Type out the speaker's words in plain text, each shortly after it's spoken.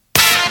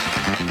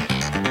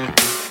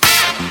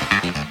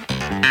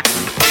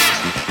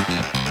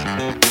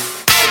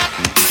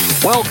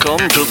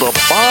Welcome to the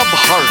Bob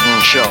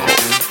Harden Show,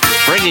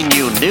 bringing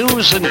you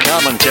news and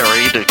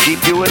commentary to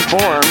keep you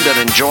informed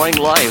and enjoying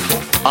life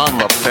on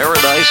the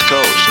Paradise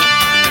Coast.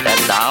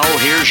 And now,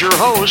 here's your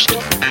host,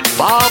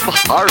 Bob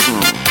Harden.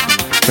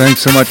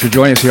 Thanks so much for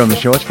joining us here on the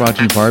show. It's brought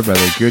to you in part by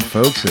the good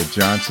folks at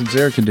Johnson's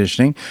Air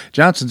Conditioning.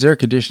 Johnson's Air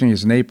Conditioning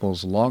is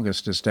Naples'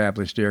 longest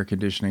established air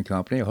conditioning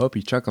company. I hope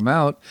you check them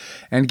out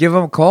and give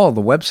them a call.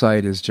 The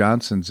website is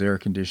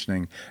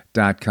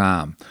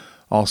johnsonsairconditioning.com.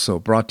 Also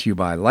brought to you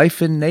by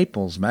Life in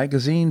Naples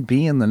magazine.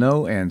 Be in the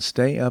know and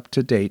stay up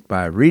to date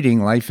by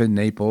reading Life in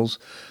Naples.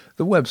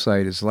 The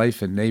website is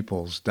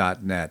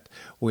lifeinnaples.net.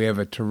 We have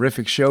a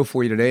terrific show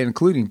for you today,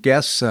 including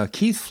guests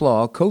Keith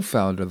Flaw,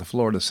 co-founder of the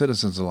Florida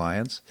Citizens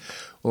Alliance.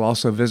 We'll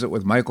also visit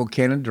with Michael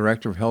Cannon,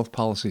 Director of Health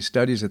Policy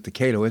Studies at the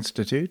Cato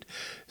Institute.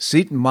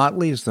 Seton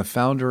Motley is the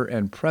founder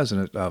and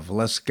president of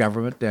Less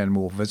Government, and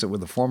we'll visit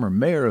with the former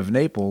mayor of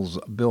Naples,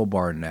 Bill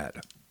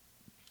Barnett.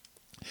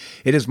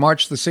 It is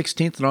March the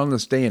 16th, and on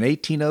this day in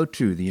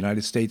 1802, the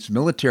United States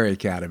Military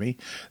Academy,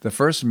 the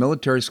first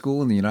military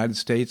school in the United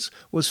States,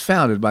 was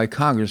founded by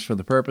Congress for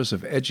the purpose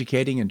of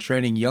educating and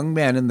training young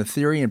men in the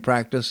theory and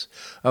practice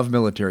of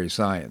military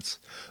science.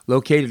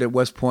 Located at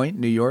West Point,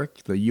 New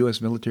York, the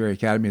U.S. Military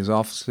Academy is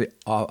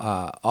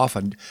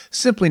often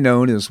simply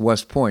known as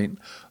West Point.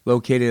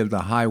 Located at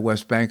the high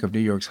west bank of New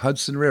York's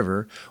Hudson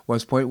River,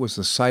 West Point was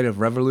the site of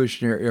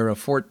Revolutionary-era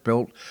fort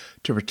built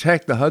to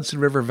protect the Hudson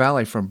River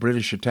Valley from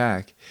British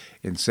attack.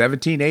 In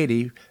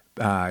 1780,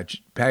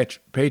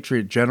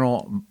 Patriot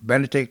General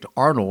Benedict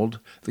Arnold,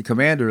 the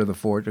commander of the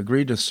fort,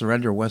 agreed to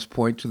surrender West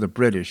Point to the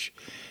British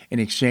in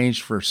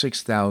exchange for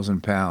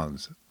 6,000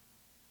 pounds.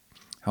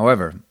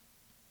 However,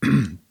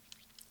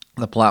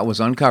 the plot was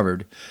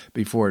uncovered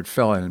before it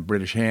fell in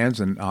British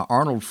hands, and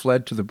Arnold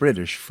fled to the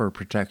British for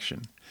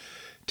protection.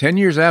 10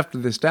 years after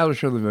the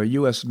establishment of the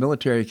U.S.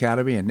 Military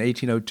Academy in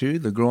 1802,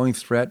 the growing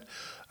threat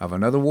of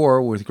another war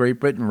with Great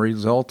Britain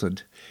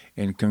resulted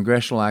in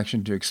congressional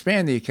action to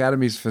expand the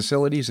Academy's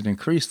facilities and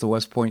increase the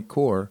West Point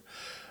Corps.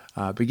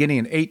 Beginning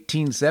in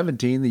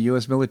 1817, the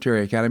U.S.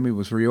 Military Academy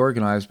was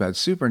reorganized by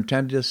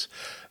Superintendent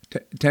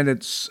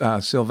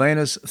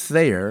Sylvanus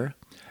Thayer,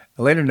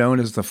 later known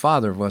as the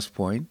father of West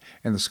Point,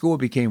 and the school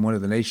became one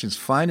of the nation's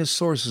finest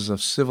sources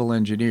of civil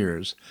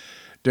engineers.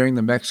 During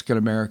the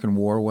Mexican-American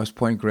War, West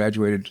Point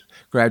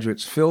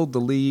graduates filled the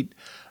lead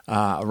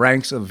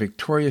ranks of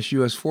victorious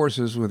U.S.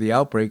 forces. With the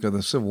outbreak of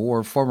the Civil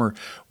War, former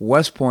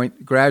West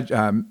Point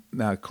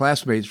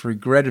classmates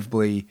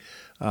regrettably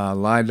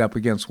lined up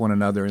against one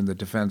another in the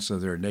defense of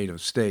their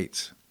native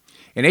states.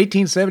 In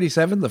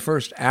 1877, the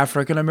first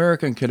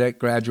African-American cadet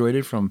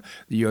graduated from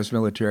the U.S.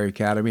 Military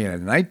Academy, and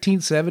in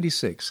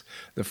 1976,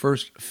 the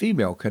first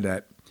female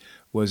cadet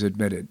was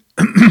admitted.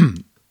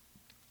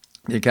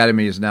 The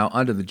Academy is now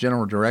under the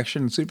general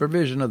direction and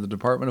supervision of the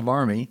Department of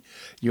Army,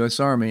 U.S.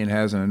 Army, and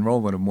has an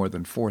enrollment of more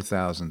than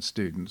 4,000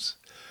 students.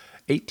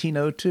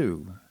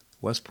 1802,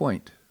 West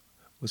Point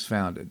was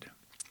founded.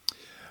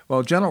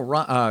 Well, Governor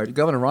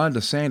Ron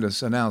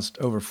DeSantis announced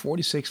over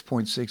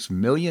 $46.6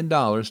 million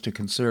to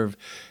conserve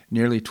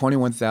nearly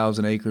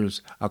 21,000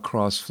 acres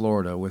across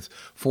Florida, with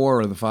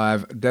 4 of the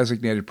 5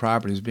 designated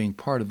properties being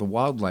part of the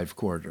wildlife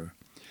corridor.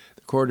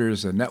 The corridor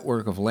is a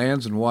network of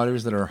lands and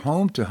waters that are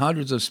home to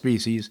hundreds of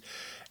species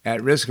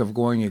at risk of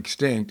going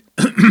extinct.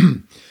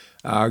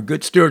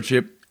 Good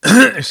stewardship,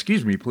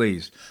 excuse me,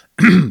 please.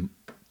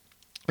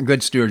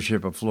 Good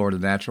stewardship of Florida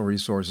natural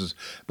resources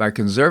by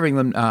conserving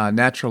the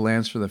natural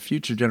lands for the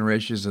future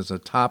generations is a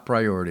top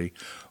priority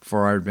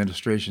for our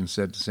administration,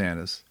 said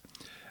DeSantis.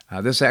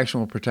 This action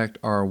will protect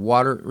our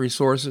water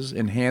resources,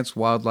 enhance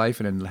wildlife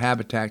and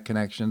habitat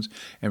connections,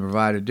 and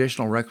provide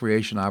additional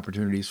recreation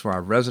opportunities for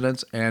our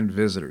residents and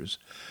visitors.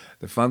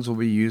 The funds will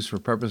be used for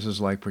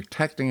purposes like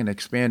protecting and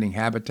expanding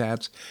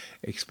habitats,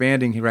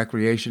 expanding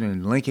recreation,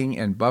 and linking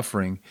and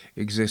buffering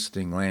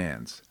existing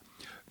lands.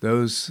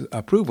 Those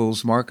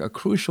approvals mark a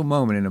crucial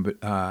moment in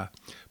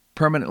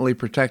permanently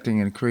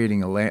protecting and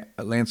creating a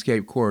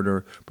landscape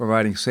corridor,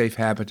 providing safe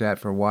habitat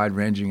for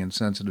wide-ranging and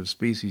sensitive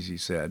species, he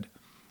said.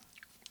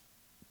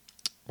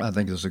 I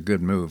think it's a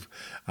good move.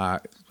 I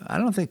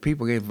don't think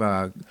people gave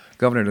Governor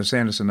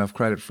DeSantis enough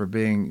credit for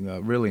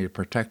being really a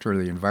protector of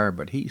the environment,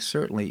 but he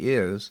certainly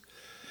is.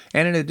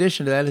 And in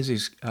addition to that,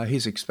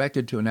 he's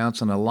expected to announce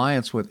an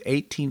alliance with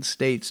 18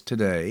 states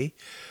today.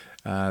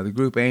 The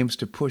group aims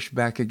to push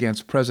back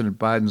against President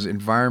Biden's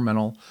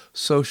environmental,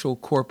 social,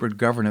 corporate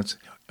governance,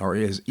 or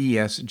his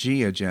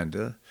ESG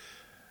agenda.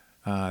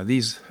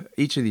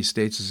 Each of these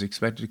states is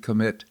expected to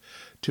commit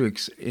to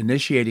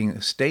initiating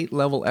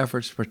state-level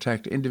efforts to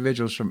protect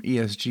individuals from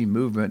ESG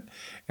movement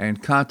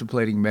and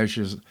contemplating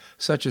measures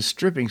such as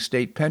stripping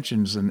state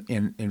pensions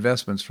and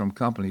investments from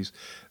companies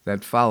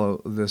that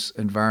follow this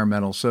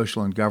environmental,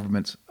 social, and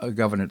governance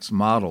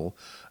model,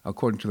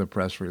 according to the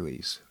press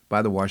release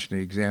by the Washington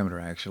Examiner,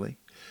 actually.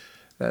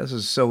 This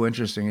is so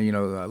interesting. You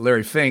know,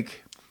 Larry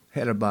Fink,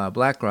 head of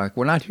BlackRock,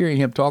 we're not hearing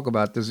him talk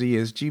about this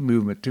ESG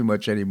movement too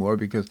much anymore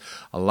because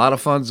a lot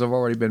of funds have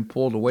already been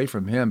pulled away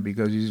from him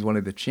because he's one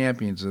of the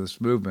champions of this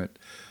movement.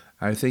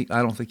 I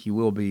don't think he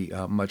will be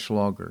much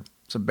longer.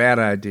 It's a bad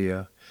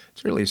idea.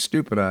 It's really a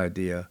stupid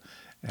idea,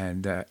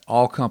 and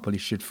all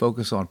companies should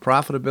focus on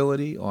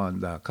profitability,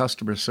 on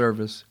customer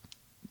service,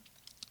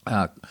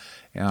 uh,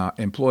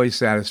 employee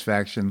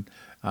satisfaction.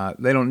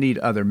 They don't need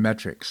other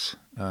metrics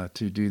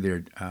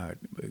to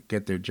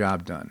get their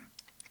job done.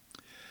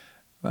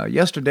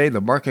 Yesterday,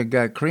 the market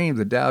got creamed.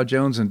 The Dow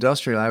Jones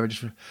Industrial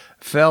Average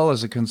fell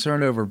as a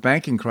concern over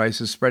banking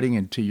crisis spreading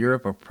into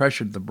Europe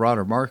pressured the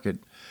broader market.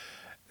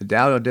 The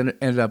Dow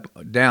ended up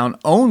down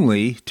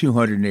only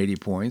 280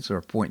 points,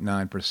 or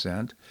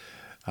 0.9%.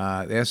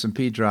 The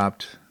S&P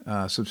dropped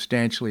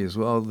substantially as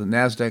well. The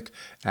Nasdaq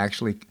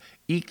actually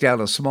eked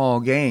out a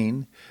small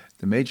gain.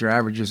 The major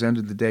averages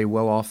ended the day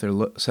well off their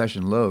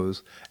session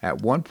lows.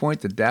 At one point,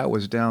 the Dow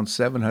was down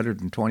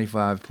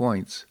 725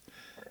 points.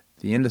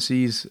 The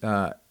indices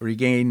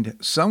regained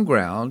some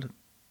ground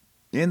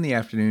in the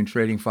afternoon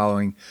trading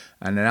following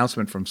an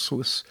announcement from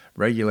Swiss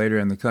regulator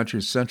and the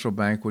country's central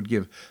bank would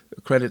give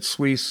Credit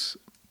Suisse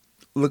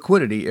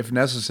liquidity if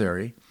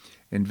necessary.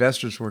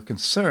 Investors were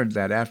concerned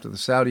that after the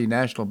Saudi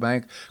National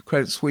Bank,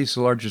 Credit Suisse,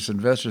 the largest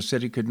investor,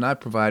 said it could not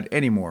provide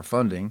any more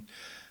funding.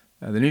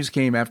 The news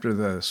came after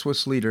the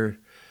Swiss lender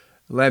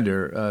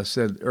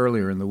said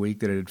earlier in the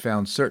week that it had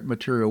found certain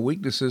material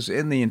weaknesses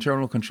in the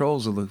internal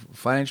controls of the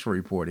financial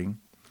reporting.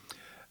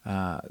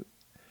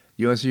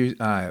 U.S.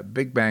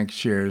 big bank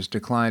shares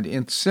declined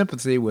in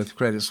sympathy with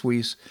Credit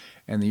Suisse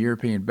and the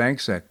European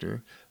bank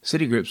sector.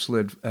 Citigroup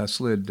slid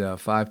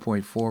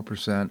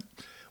 5.4%.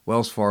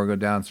 Wells Fargo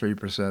down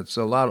 3%.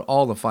 So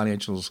all the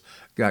financials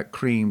got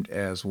creamed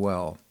as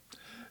well.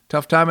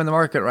 Tough time in the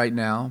market right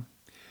now.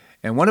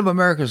 And one of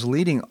America's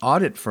leading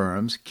audit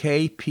firms,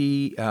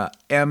 KPMG,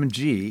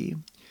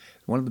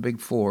 one of the big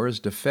four, is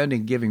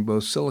defending giving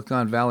both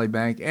Silicon Valley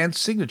Bank and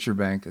Signature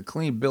Bank a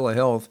clean bill of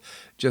health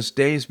just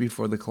days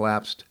before they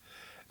collapsed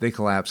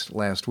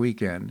last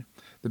weekend.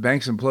 The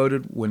banks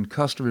imploded when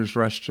customers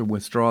rushed to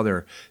withdraw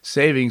their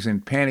savings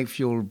in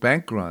panic-fueled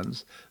bank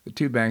runs. The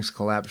two banks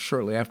collapsed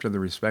shortly after the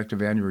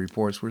respective annual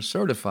reports were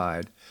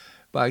certified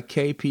by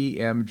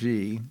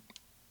KPMG.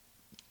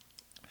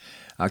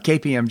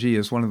 KPMG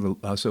is one of the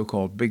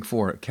so-called Big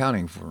Four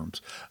accounting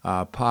firms.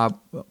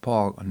 Paul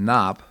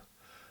Knopp,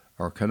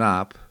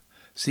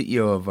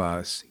 CEO of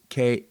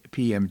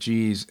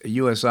KPMG's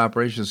U.S.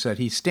 operations, said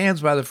he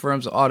stands by the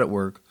firm's audit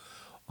work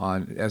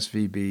on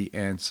SVB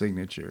and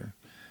Signature.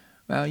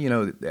 Well,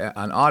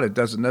 an audit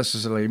doesn't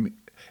necessarily,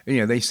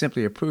 they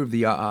simply approve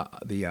the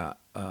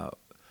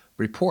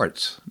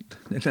reports.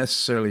 They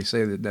necessarily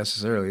say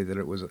that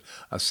it was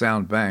a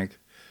sound bank,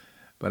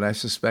 but I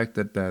suspect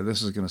that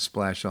this is going to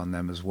splash on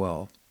them as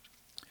well.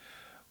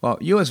 Well,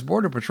 U.S.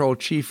 Border Patrol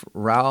Chief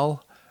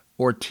Raul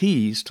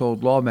Ortiz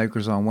told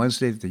lawmakers on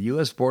Wednesday that the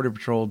U.S. Border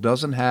Patrol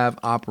doesn't have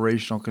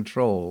operational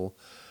control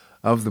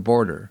of the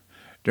border.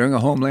 During a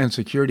Homeland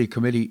Security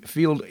Committee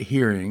field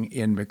hearing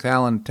in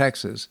McAllen,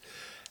 Texas,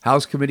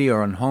 House Committee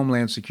on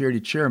Homeland Security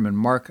Chairman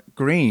Mark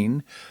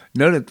Green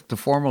noted that the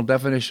formal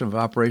definition of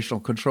operational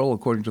control,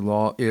 according to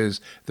law,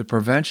 is the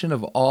prevention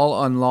of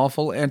all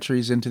unlawful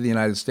entries into the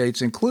United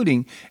States,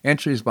 including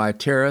entries by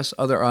terrorists,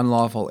 other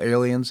unlawful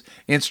aliens,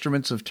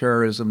 instruments of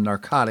terrorism,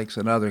 narcotics,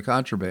 and other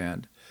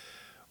contraband.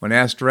 When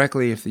asked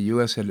directly if the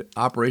U.S. had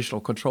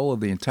operational control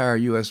of the entire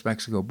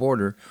U.S.-Mexico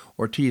border,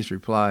 Ortiz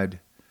replied,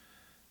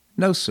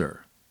 "No, sir."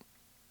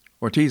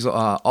 Ortiz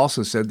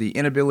also said the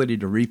inability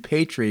to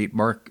repatriate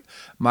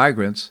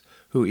migrants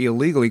who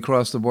illegally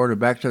cross the border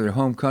back to their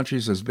home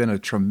countries has been a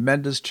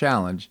tremendous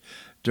challenge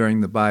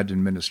during the Biden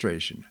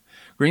administration.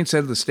 Green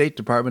said the State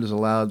Department has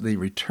allowed the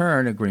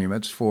return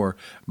agreements for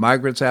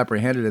migrants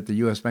apprehended at the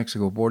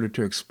U.S.-Mexico border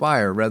to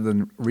expire rather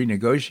than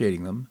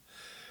renegotiating them.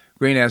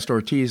 Green asked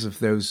Ortiz if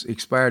those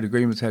expired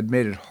agreements had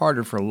made it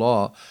harder for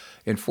law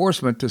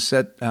enforcement to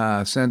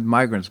send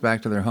migrants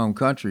back to their home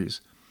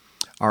countries.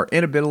 Our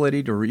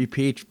inability to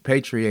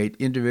repatriate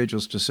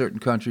individuals to certain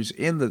countries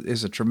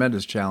is a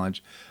tremendous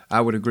challenge.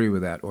 I would agree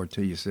with that,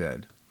 Ortiz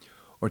said.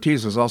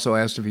 Ortiz was also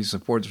asked if he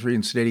supports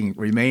reinstating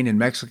Remain in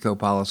Mexico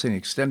policy and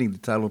extending the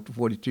Title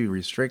 42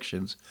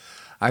 restrictions.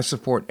 I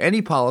support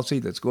any policy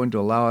that's going to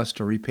allow us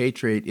to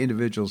repatriate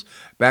individuals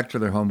back to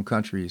their home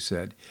country, he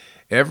said.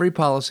 Every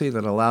policy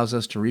that allows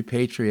us to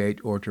repatriate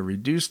or to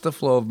reduce the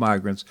flow of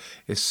migrants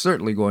is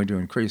certainly going to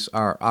increase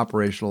our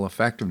operational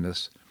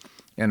effectiveness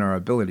and our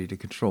ability to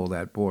control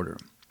that border.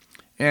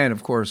 And,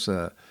 of course,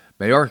 Alejandro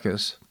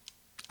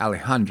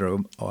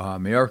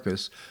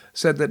Mayorkas,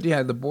 said that,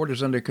 the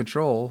border's under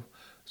control,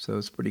 so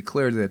it's pretty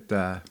clear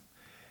that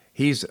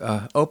he's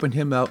opened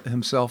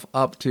himself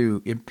up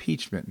to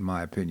impeachment, in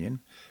my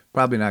opinion.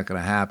 Probably not going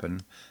to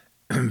happen.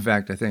 In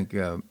fact, I think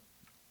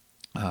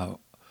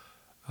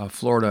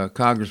Florida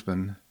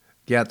Congressman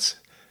Getz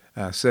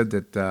said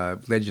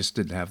that they just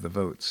didn't have the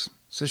votes.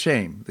 It's a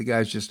shame. The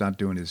guy's just not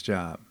doing his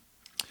job.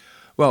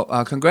 Well,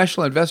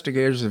 congressional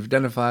investigators have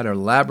identified a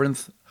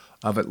labyrinth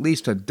of at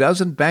least a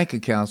dozen bank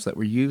accounts that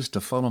were used to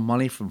funnel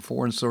money from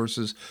foreign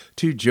sources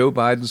to Joe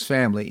Biden's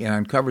family and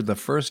uncovered the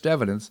first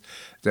evidence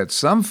that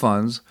some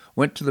funds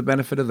went to the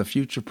benefit of the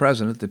future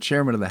president, the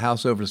chairman of the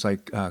House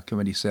Oversight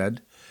Committee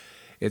said.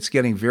 It's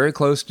getting very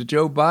close to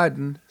Joe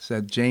Biden,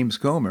 said James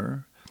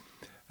Comer.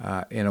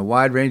 In a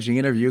wide-ranging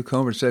interview,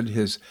 Comer said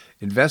his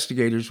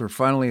investigators were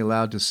finally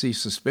allowed to see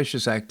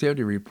suspicious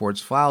activity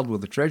reports filed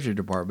with the Treasury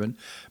Department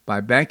by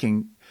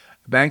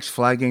banks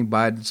flagging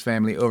Biden's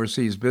family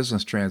overseas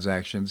business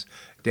transactions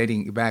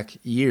dating back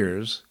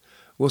years.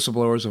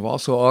 Whistleblowers have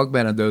also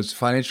augmented those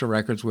financial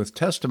records with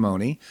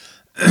testimony.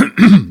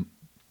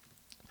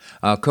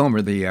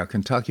 Comer, the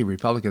Kentucky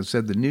Republican,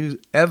 said the new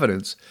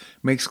evidence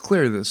makes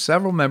clear that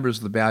several members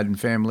of the Biden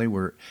family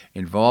were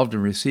involved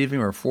in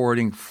receiving or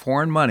forwarding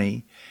foreign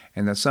money,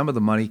 and that some of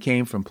the money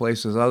came from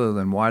places other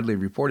than widely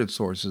reported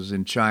sources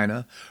in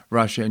China,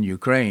 Russia, and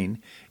Ukraine.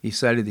 He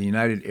cited the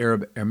United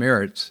Arab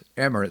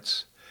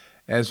Emirates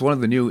as one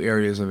of the new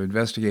areas of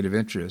investigative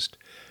interest.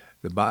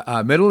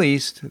 The Middle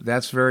East,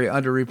 that's very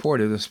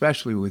underreported,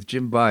 especially with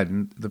Jim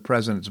Biden, the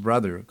president's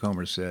brother,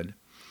 Comer said.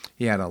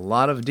 He had a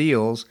lot of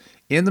deals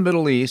in the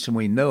Middle East, and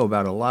we know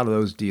about a lot of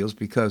those deals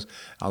because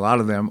a lot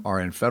of them are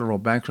in federal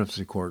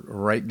bankruptcy court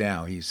right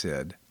now, he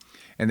said.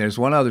 And there's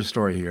one other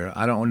story here.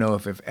 I don't know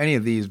if any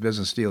of these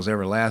business deals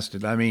ever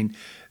lasted. I mean,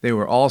 they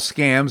were all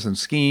scams and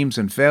schemes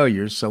and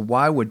failures, so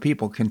why would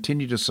people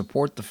continue to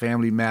support the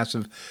family with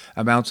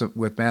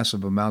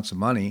massive amounts of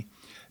money?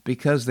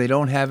 Because they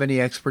don't have any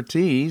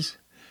expertise.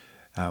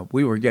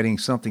 Were they getting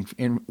something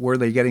in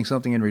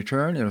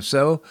return? And if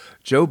so,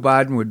 Joe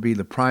Biden would be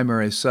the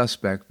primary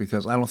suspect,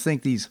 because I don't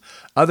think these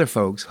other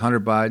folks, Hunter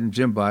Biden,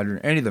 Jim Biden,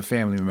 or any of the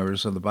family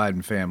members of the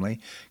Biden family,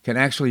 can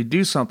actually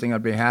do something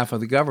on behalf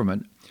of the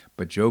government.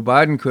 But Joe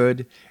Biden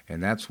could,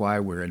 and that's why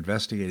we're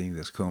investigating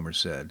this, Comer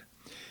said.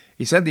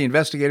 He said the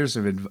investigators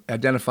have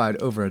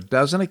identified over a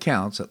dozen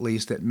accounts, at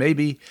least, that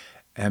maybe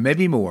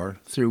more,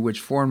 through which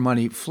foreign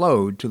money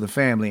flowed to the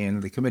family,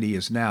 and the committee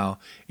is now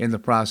in the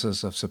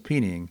process of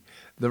subpoenaing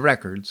the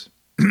records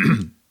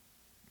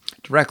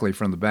directly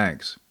from the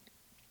banks.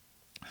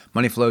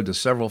 Money flowed to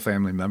several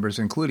family members,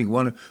 including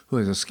one who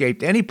has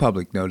escaped any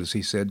public notice,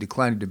 he said,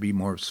 declining to be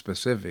more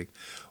specific.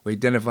 We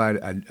identified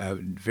a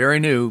very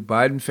new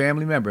Biden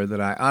family member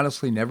that I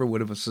honestly never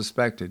would have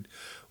suspected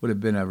would have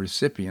been a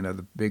recipient of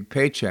the big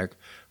paycheck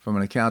from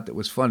an account that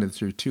was funded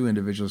through two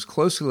individuals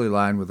closely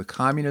aligned with the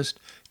Communist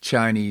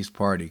Chinese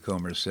Party,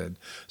 Comer said.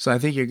 So I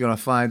think you're going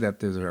to find that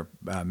there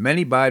are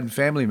many Biden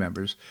family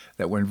members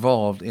that were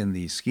involved in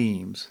these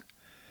schemes.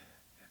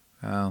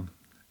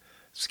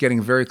 It's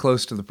getting very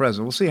close to the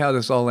president. We'll see how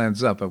this all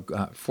ends up.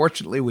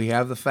 Fortunately, we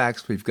have the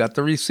facts. We've got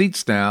the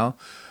receipts now.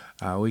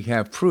 We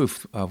have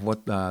proof of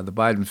what the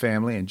Biden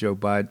family and Joe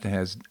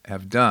Biden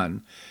have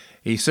done.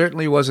 He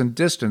certainly wasn't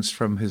distanced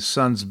from his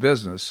son's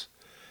business,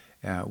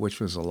 which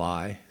was a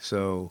lie.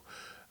 So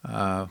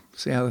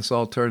see how this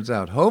all turns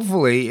out.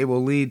 Hopefully, it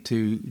will lead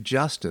to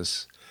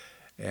justice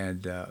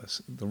and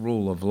the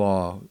rule of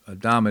law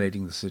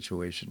dominating the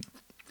situation.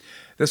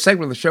 This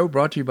segment of the show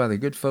brought to you by the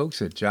good folks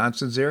at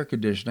Johnson's Air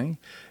Conditioning.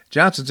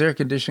 Johnson's Air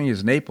Conditioning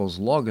is Naples'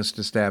 longest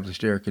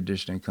established air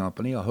conditioning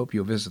company. I hope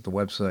you'll visit the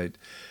website,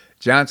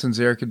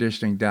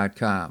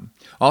 johnsonsairconditioning.com.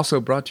 Also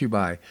brought to you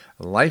by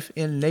Life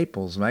in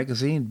Naples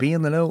magazine. Be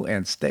in the know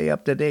and stay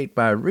up to date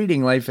by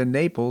reading Life in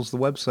Naples. The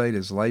website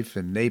is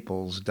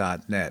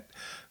lifeinnaples.net.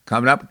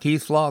 Coming up,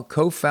 Keith Law,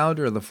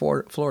 co-founder of the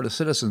Florida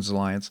Citizens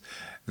Alliance.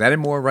 That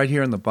and more right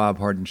here on The Bob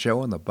Harden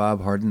Show on the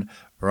Bob Harden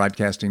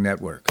Broadcasting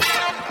Network.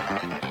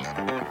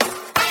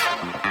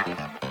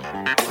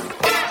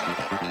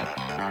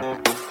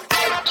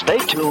 Stay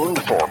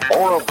tuned for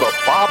more of The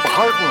Bob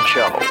Harden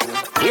Show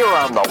here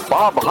on the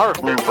Bob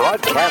Harden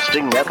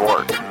Broadcasting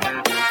Network.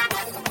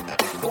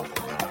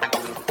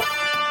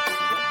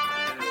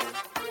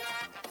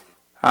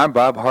 I'm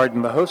Bob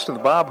Harden, the host of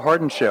The Bob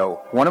Harden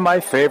Show. One of my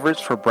favorites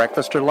for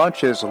breakfast or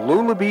lunch is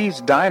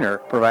Lulabee's Diner,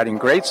 providing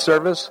great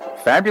service,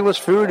 fabulous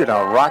food, and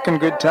a rockin'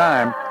 good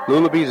time.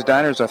 Lulabee's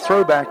Diner is a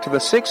throwback to the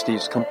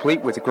 60s,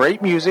 complete with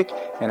great music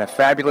and a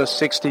fabulous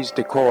 60s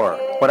decor.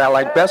 What I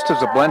like best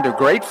is a blend of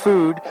great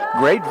food,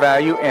 great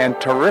value,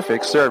 and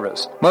terrific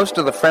service. Most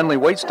of the friendly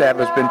waitstaff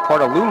has been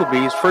part of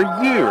Lulabee's for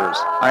years.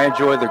 I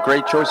enjoy the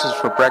great choices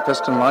for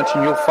breakfast and lunch,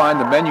 and you'll find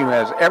the menu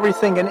has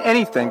everything and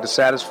anything to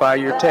satisfy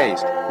your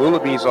taste.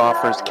 Lulabee's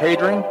offers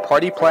catering,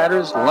 party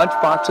platters, lunch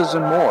boxes,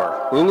 and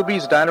more.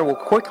 Lulabee's Diner will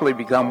quickly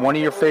become one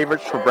of your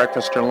favorites for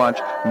breakfast or lunch.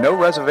 No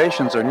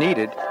reservations are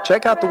needed.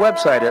 Check out the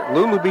website at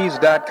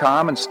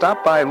lulabees.com and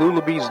stop by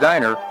Lulabee's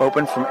Diner,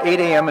 open from 8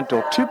 a.m.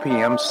 until 2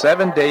 p.m.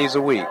 7 days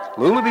a week.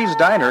 Lulabee's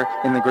Diner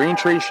in the Green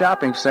Tree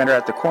Shopping Center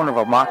at the corner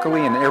of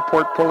Immokalee and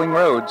Airport Pulling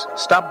Roads.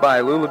 Stop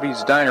by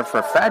Lulabee's Diner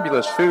for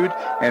fabulous food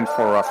and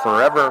for a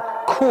forever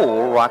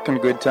cool rockin'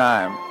 good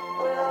time.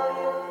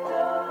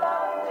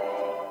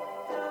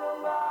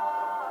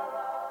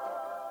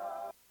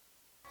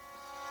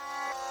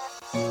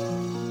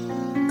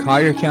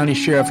 Collier County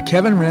Sheriff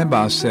Kevin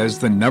Rambaugh says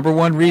the number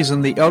one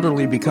reason the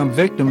elderly become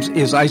victims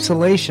is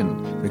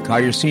isolation. The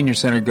Collier Senior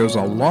Center goes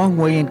a long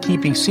way in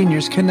keeping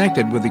seniors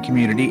connected with the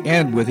community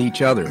and with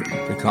each other.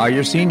 The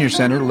Collier Senior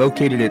Center,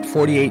 located at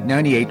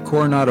 4898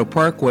 Coronado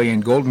Parkway in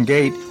Golden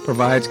Gate,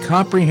 provides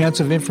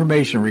comprehensive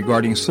information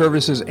regarding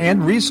services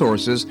and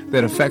resources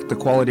that affect the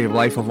quality of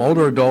life of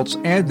older adults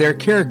and their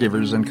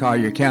caregivers in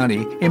Collier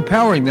County,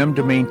 empowering them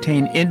to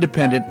maintain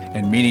independent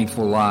and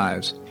meaningful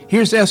lives.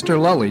 Here's Esther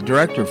Lully,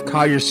 Director of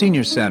Collier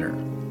Senior Center.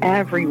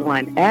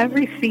 Everyone,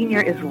 every senior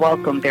is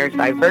welcome. There's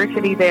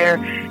diversity there.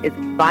 It's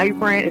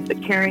vibrant. It's a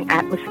caring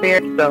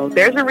atmosphere. So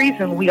there's a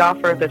reason we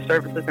offer the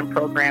services and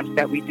programs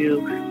that we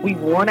do. We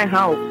want to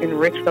help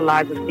enrich the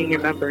lives of senior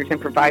members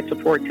and provide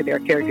support to their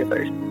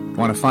caregivers.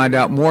 Want to find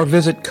out more?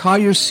 Visit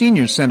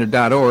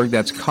CollierSeniorCenter.org.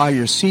 That's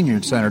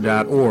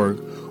CollierSeniorCenter.org.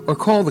 Or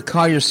call the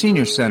Collier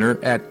Senior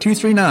Center at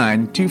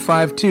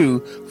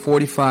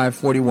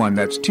 239-252-4541.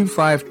 That's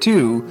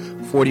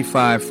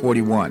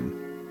 252-4541.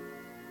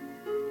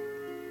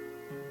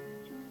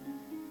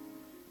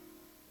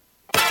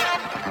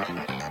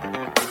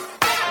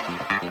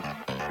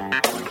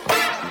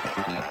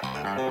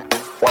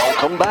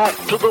 Welcome back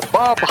to the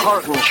Bob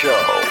Harden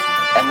Show.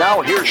 And now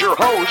here's your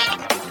host,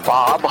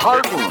 Bob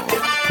Harden.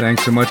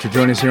 Thanks so much for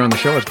joining us here on the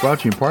show. It's brought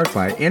to you in part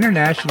by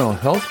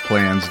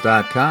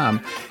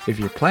InternationalHealthPlans.com. If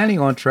you're planning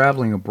on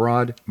traveling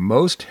abroad,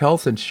 most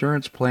health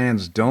insurance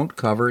plans don't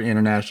cover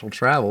international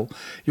travel.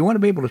 You want to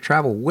be able to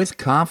travel with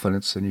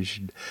confidence, and you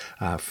should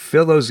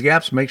fill those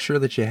gaps, make sure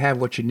that you have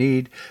what you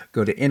need.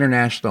 Go to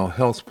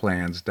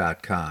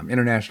InternationalHealthPlans.com,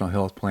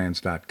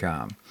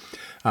 InternationalHealthPlans.com.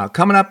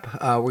 Coming up,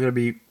 we're going to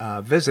be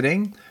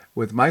visiting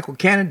with Michael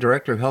Cannon,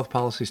 Director of Health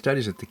Policy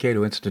Studies at the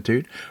Cato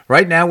Institute.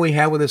 Right now we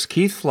have with us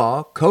Keith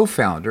Flaw,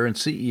 co-founder and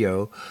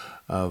CEO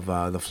of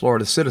the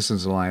Florida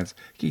Citizens Alliance.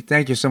 Keith,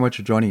 thank you so much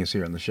for joining us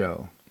here on the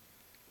show.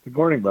 Good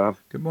morning, Bob.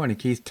 Good morning,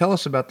 Keith. Tell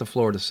us about the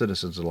Florida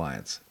Citizens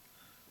Alliance.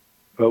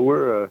 Well,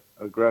 we're a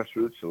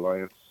grassroots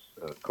alliance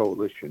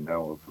coalition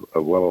now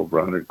of well over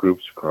 100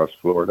 groups across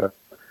Florida.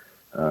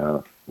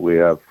 We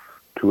have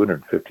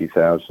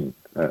 250,000,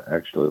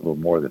 actually a little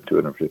more than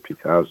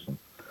 250,000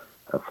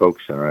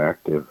 folks in our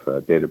active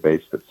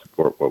database that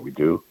support what we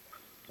do.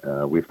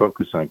 We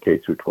focus on K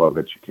through 12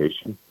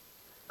 education.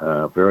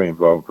 Very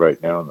involved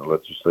right now in the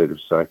legislative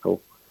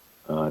cycle,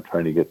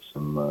 trying to get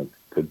some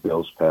good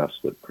bills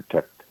passed that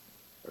protect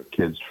our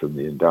kids from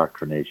the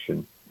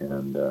indoctrination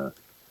and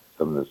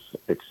some of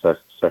this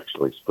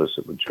sexually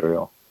explicit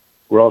material.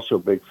 We're also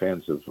big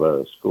fans of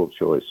school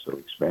choice, so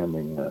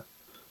expanding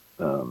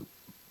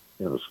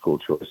school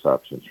choice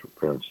options for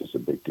parents is a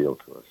big deal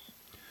to us.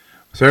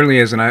 Certainly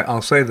is, and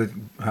I'll say that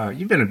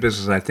you've been in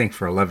business, I think,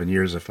 for 11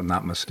 years, if I'm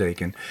not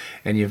mistaken,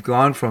 and you've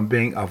gone from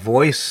being a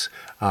voice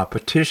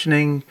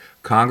petitioning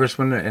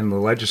congressman in the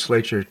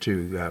legislature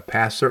to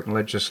pass certain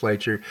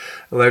legislation.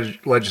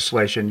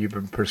 You've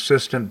been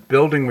persistent,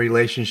 building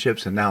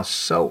relationships, and now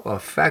so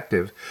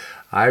effective.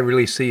 I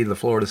really see the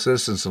Florida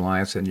Citizens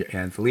Alliance and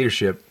the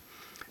leadership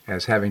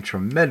as having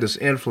tremendous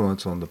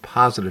influence on the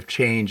positive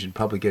change in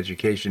public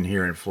education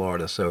here in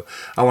Florida. So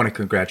I want to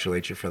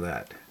congratulate you for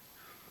that.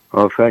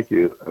 Well, thank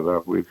you.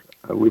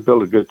 We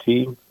built a good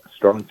team, a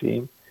strong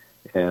team,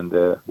 and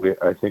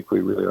I think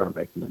we really are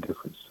making a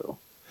difference. So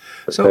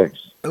thanks.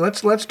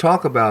 Let's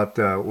talk about.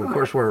 Of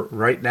course, we're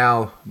right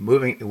now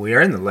moving. We are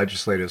in the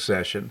legislative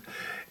session,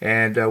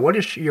 and what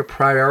is your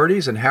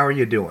priorities, and how are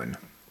you doing?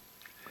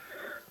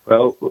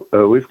 Well,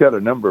 we've got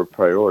a number of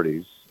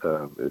priorities.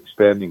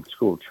 Expanding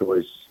school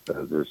choice.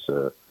 There's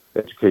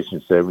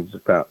education savings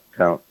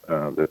account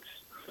that's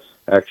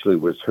actually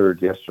was heard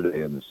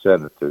yesterday in the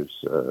Senate.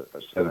 There's a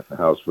Senate and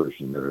House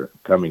version that are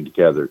coming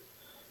together,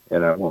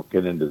 and I won't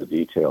get into the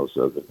details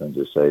of it than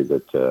to say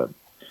that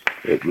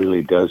it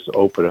really does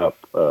open up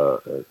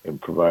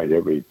and provide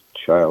every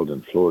child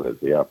in Florida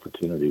the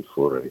opportunity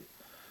for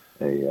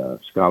a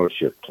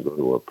scholarship to go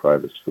to a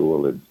private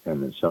school and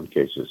in some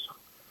cases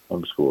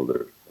homeschool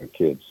their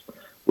kids.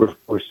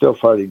 We're still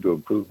fighting to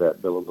improve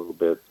that bill a little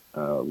bit.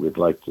 We'd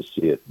like to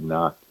see it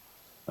not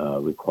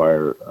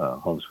require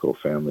homeschool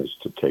families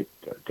to take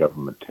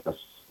government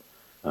tests.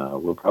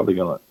 We're probably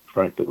going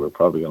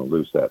to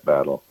lose that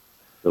battle.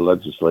 The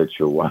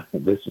legislature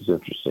this is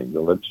interesting.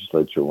 The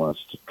legislature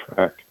wants to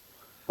track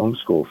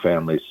homeschool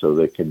families so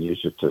they can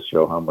use it to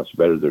show how much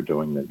better they're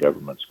doing than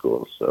government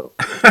schools. So,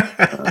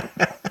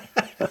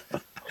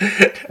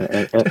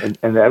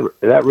 and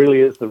that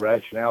really is the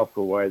rationale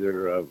for why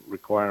they're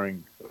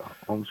requiring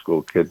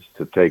homeschool kids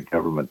to take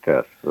government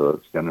tests. So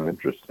it's kind of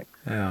interesting.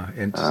 Yeah,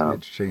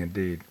 interesting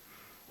indeed.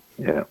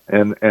 Yeah,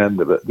 and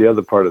the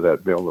other part of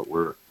that bill that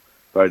we're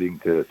fighting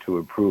to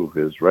improve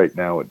is right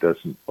now it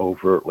doesn't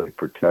overtly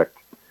protect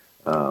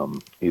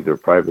either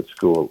private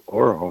school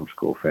or a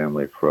homeschool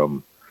family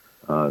from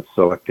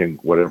selecting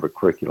whatever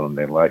curriculum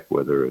they like,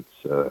 whether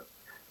it's a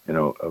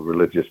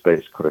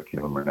religious-based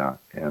curriculum or not.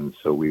 And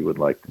so we would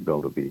like the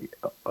bill to be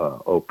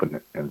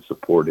open and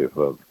supportive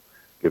of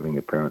giving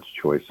the parents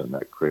choice in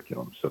that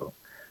curriculum. So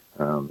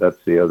That's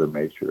the other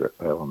major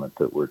element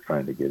that we're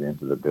trying to get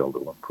into the bill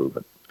to improve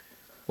it.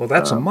 Well,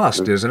 that's a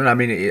must, isn't it? I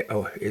mean,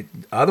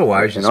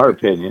 otherwise, in our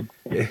opinion,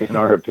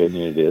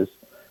 it is.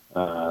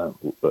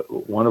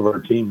 One of our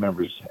team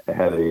members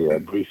had a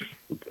brief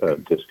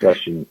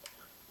discussion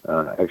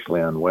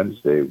actually on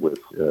Wednesday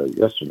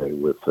yesterday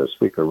with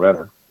Speaker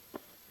Renner,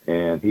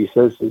 and he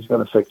says he's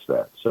going to fix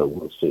that. So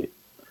we'll see.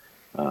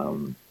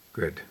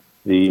 Good.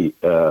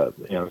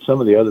 Some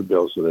of the other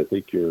bills that I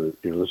think your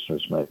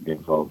listeners might be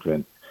involved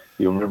in.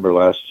 You remember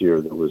last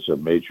year there was a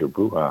major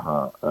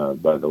brouhaha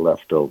by the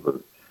leftover,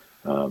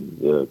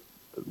 the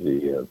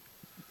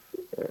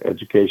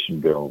education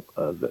bill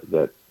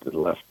that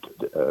left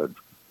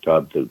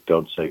job to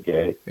Don't Say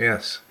Gay.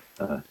 Yes.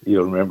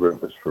 You'll remember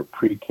it was for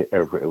pre-K.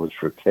 It was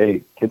for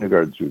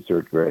kindergarten through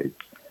third grade.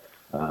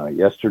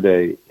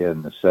 Yesterday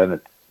in the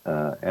Senate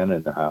and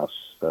in the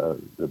House,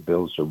 the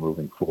bills are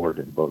moving forward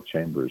in both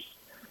chambers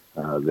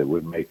that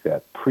would make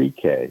that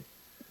pre-K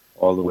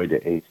all the way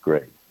to eighth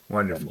grade.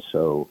 Wonderful. And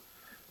so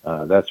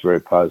that's very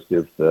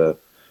positive.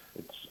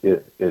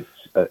 It's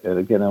and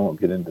again, I won't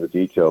get into the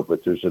detail,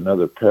 but there's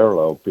another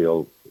parallel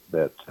bill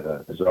that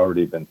has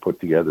already been put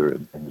together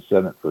in the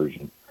Senate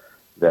version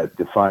that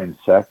defines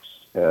sex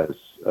as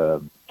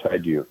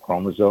tied to your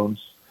chromosomes.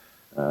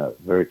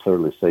 Very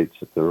clearly states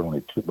that there are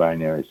only two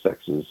binary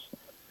sexes,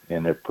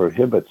 and it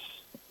prohibits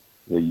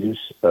the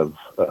use of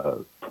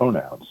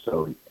pronouns.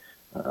 So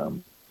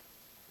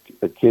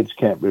the kids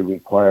can't be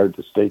required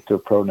to state their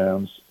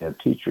pronouns, and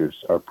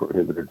teachers are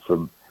prohibited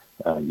from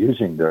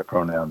using their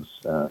pronouns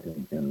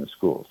in the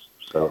schools.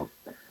 So,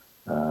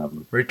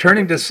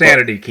 returning to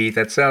sanity, Keith.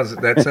 That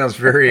sounds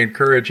very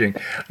encouraging.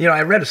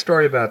 I read a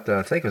story about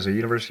I think it was the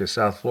University of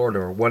South Florida,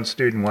 where one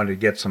student wanted to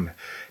get some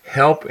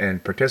help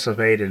and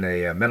participate in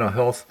a mental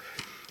health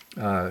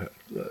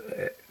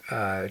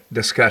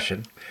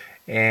discussion,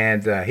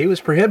 and he was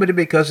prohibited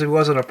because he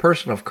wasn't a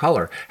person of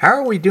color. How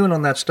are we doing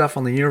on that stuff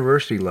on the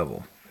university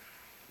level?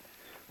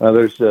 Well,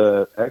 there's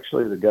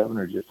actually the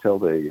governor just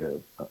held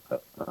a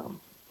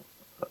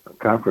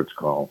conference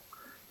call.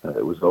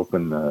 It was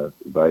open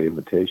by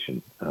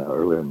invitation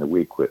earlier in the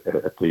week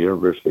at the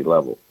university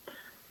level.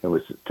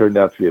 It turned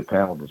out to be a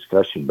panel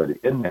discussion, but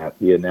in that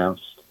he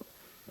announced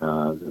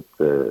that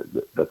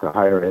the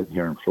higher ed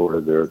here in Florida,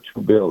 there are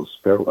two bills,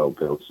 parallel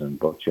bills in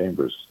both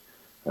chambers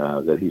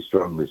that he's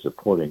strongly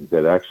supporting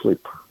that actually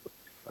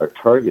are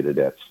targeted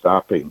at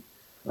stopping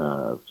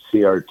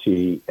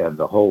CRT and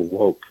the whole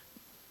woke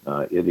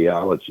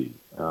ideology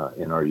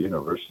in our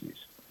universities.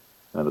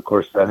 And of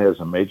course, that has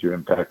a major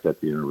impact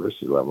at the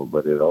university level,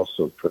 but it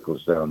also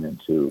trickles down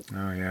into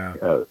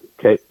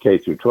K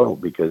through 12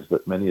 because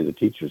many of the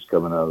teachers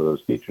coming out of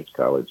those teachers'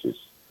 colleges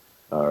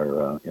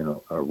are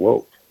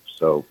woke.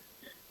 So,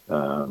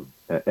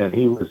 and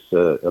he was,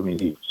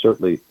 he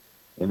certainly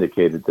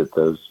indicated that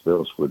those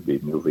bills would be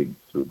moving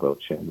through both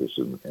chambers,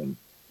 and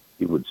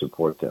he would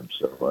support them.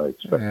 So I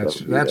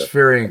expect that's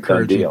very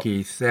encouraging,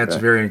 Keith. That's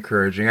very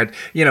encouraging.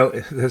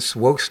 This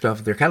woke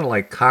stuff, they're kind of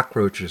like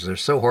cockroaches. They're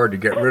so hard to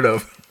get rid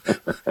of.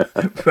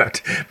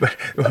 but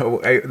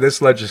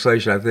this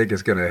legislation, I think,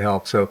 is going to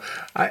help. So,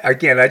 I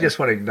just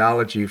want to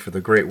acknowledge you for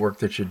the great work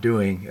that you're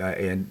doing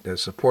in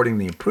supporting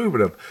the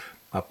improvement of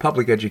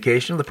public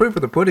education. The proof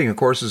of the pudding, of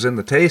course, is in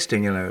the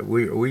tasting, and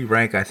we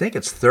rank, I think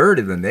it's third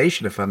in the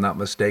nation, if I'm not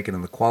mistaken,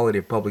 in the quality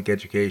of public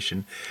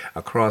education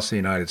across the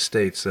United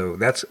States. So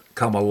that's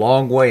come a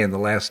long way in the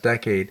last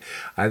decade,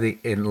 I think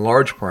in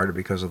large part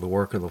because of the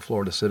work of the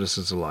Florida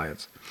Citizens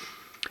Alliance.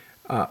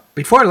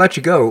 Before I let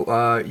you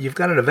go, you've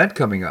got an event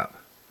coming up.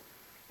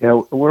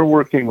 Yeah, we're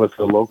working with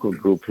a local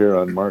group here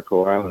on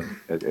Marco Island.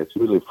 It's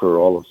really for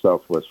all of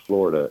Southwest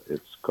Florida.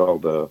 It's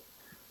called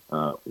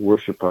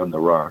Worship on the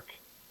Rock.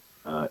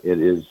 It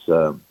is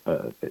the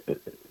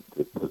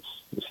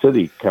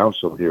city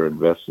council here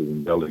invested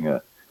in building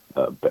a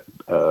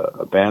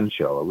band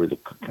shell, a really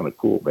kind of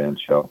cool band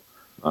shell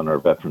on our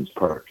Veterans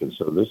Park. And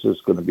so this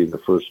is going to be the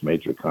first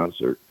major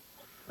concert.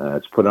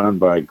 It's put on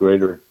by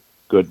Greater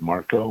Good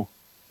Marco.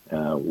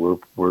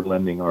 We're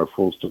lending our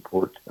full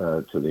support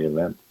to the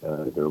event.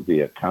 There will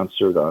be a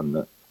concert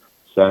on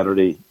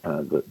Saturday,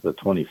 the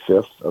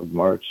 25th of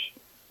March,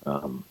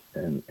 and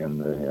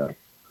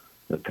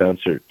the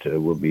concert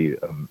will be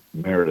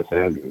Meredith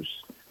Andrews.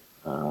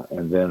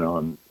 And then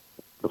on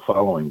the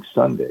following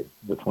Sunday,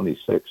 the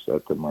 26th,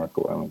 at the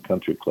Marco Island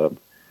Country Club,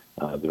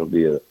 there'll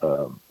be a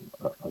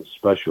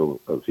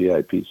special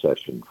VIP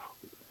session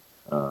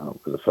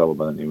with a fellow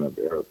by the name of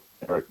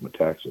Eric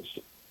Metaxas.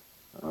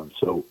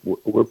 So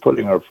we're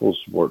putting our full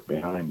support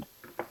behind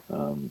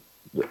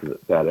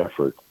that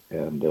effort,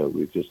 and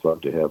we'd just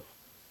love to have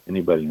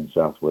anybody in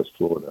Southwest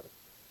Florida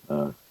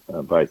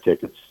buy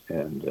tickets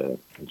and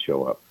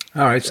show up.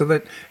 All right, so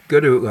that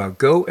go to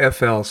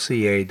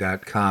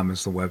goflca.com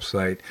is the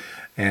website,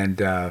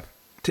 and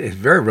it's a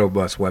very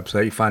robust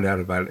website. You find out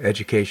about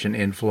education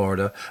in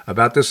Florida,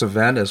 about this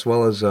event, as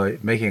well as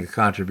making a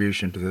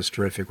contribution to this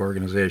terrific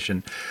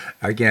organization.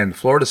 Again,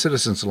 Florida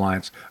Citizens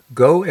Alliance,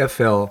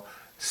 goflca.com.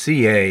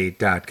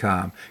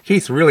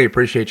 Keith, really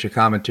appreciate your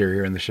commentary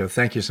here in the show.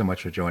 Thank you so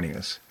much for joining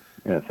us.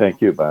 Yeah,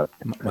 thank you, Bob.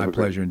 My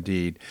pleasure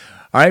indeed.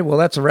 All right, well,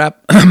 that's a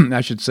wrap,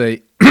 I should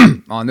say,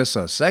 on this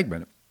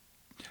segment.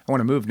 I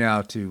want to move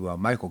now to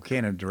Michael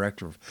Cannon,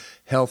 Director of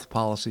Health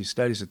Policy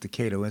Studies at the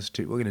Cato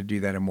Institute. We're going to do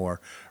that and more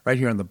right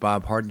here on The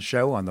Bob Harden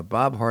Show on the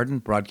Bob Harden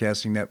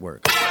Broadcasting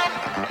Network.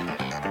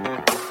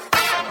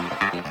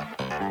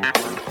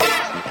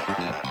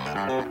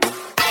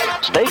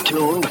 Stay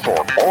tuned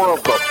for more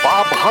of The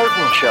Bob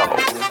Harden Show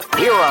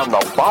here on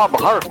the Bob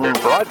Harden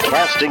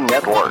Broadcasting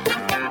Network.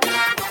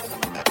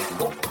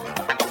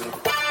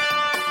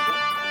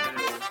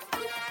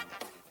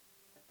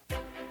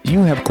 Do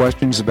you have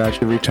questions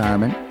about your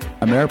retirement?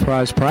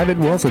 Ameriprise Private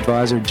Wealth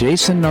Advisor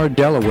Jason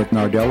Nardella with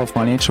Nardella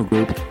Financial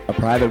Group, a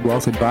private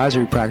wealth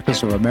advisory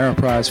practice of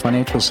Ameriprise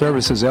Financial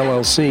Services,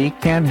 LLC,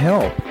 can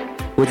help.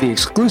 With the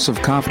exclusive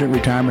Confident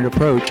Retirement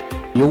approach,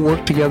 you'll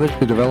work together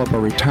to develop a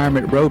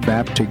retirement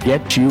roadmap to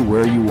get you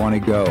where you want to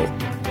go.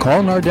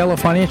 Call Nardella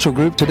Financial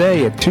Group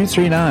today at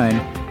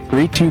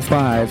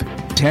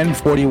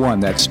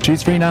 239-325-1041. That's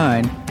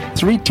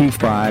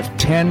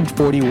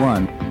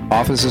 239-325-1041.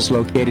 Office is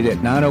located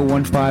at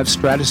 9015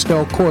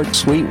 Stratosdale Court,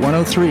 Suite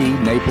 103,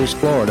 Naples,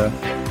 Florida.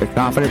 The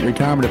Confident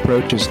Retirement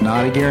approach is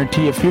not a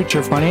guarantee of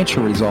future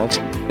financial results.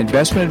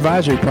 Investment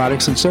advisory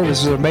products and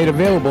services are made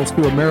available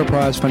through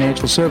Ameriprise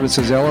Financial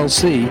Services,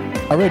 LLC,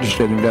 a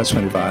registered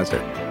investment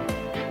advisor.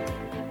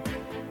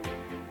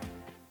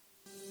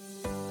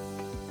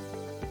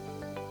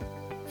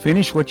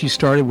 Finish what you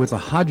started with the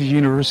Hodges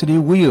University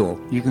Wheel.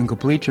 You can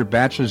complete your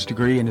bachelor's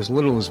degree in as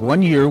little as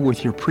 1 year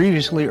with your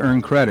previously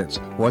earned credits.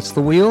 What's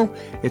the Wheel?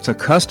 It's a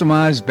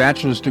customized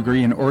bachelor's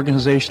degree in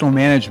organizational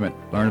management.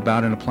 Learn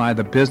about and apply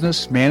the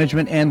business,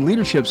 management, and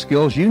leadership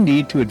skills you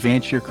need to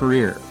advance your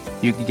career.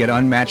 You can get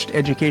unmatched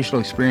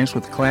educational experience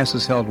with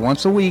classes held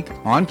once a week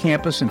on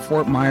campus in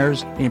Fort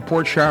Myers, in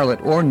Port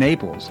Charlotte, or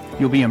Naples.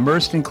 You'll be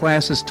immersed in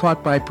classes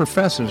taught by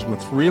professors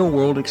with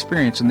real-world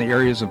experience in the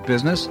areas of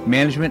business,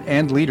 management,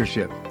 and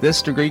leadership.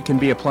 This degree can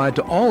be applied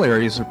to all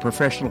areas of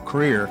professional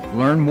career.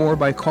 Learn more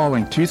by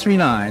calling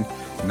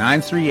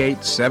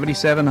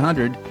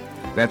 239-938-7700.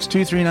 That's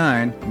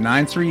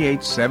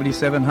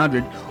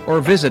 239-938-7700, or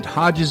visit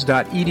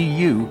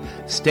hodges.edu.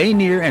 Stay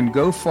near and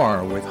go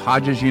far with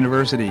Hodges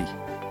University.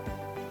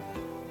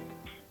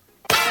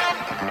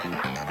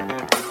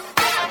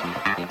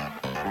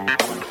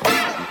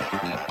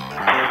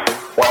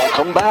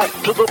 Welcome back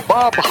to the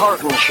Bob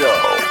Harden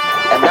Show.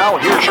 And now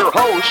here's your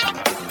host,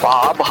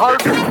 Bob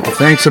Harden. Well,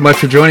 thanks so much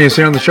for joining us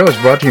here on the show. It's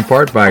brought to you in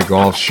part by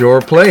Gulf Shore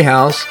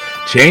Playhouse,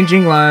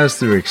 changing lives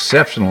through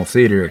exceptional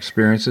theater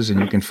experiences. And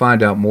you can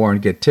find out more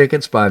and get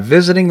tickets by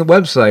visiting the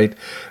website,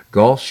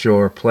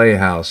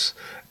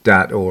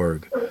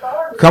 gulfshoreplayhouse.org.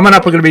 Coming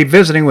up, we're going to be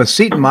visiting with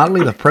Seton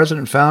Motley, the president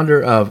and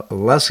founder of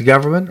Less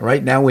Government.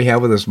 Right now we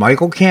have with us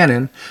Michael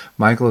Cannon.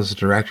 Michael is the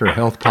director of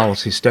health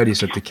policy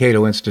studies at the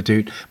Cato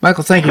Institute.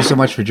 Michael, thank you so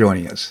much for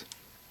joining us.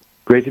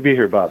 Great to be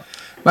here, Bob.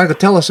 Michael,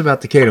 tell us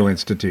about the Cato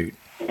Institute.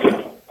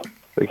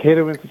 The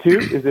Cato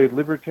Institute is a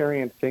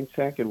libertarian think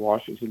tank in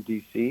Washington,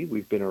 D.C.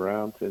 We've been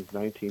around since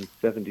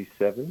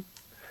 1977,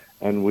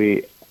 and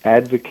we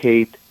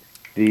advocate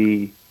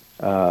the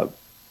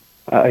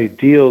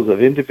ideals of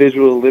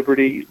individual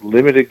liberty,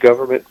 limited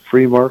government,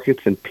 free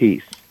markets, and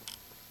peace.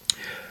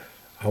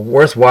 A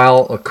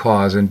worthwhile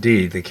cause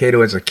indeed. The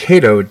Cato is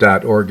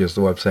cato.org is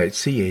the website,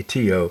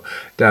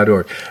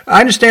 cato.org. I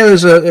understand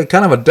there's a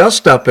kind of a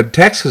dust-up in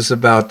Texas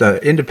about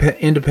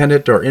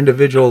independent or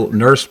individual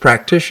nurse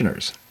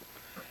practitioners.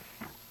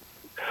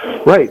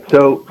 Right.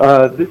 So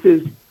this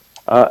is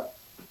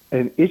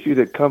an issue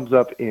that comes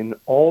up in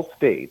all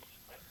states.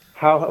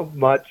 How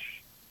many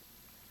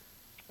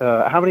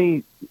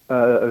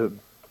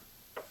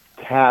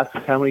tasks,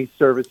 how many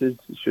services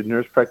should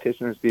nurse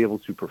practitioners be able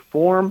to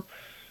perform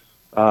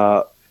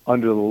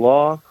under the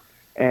law,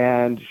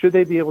 and should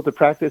they be able to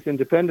practice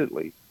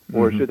independently,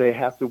 or should they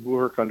have to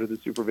work under the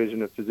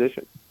supervision of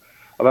physicians?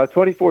 About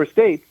 24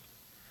 states,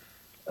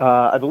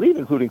 I believe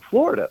including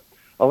Florida,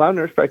 allow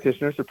nurse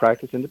practitioners to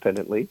practice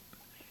independently.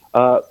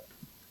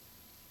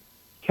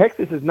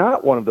 Texas is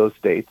not one of those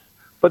states,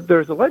 but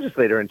there's a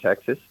legislator in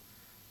Texas,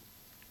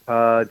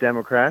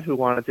 Democrat,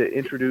 who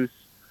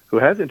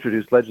has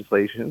introduced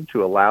legislation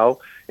to allow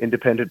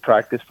independent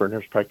practice for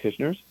nurse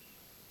practitioners.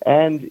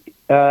 And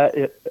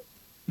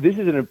this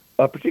is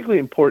a particularly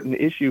important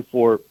issue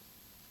for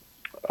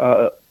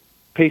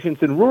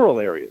patients in rural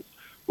areas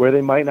where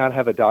they might not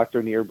have a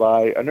doctor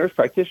nearby. A nurse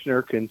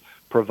practitioner can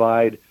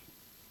provide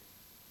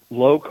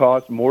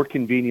low-cost, more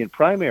convenient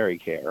primary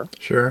care,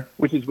 sure,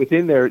 which is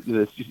within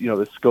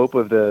the scope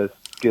of the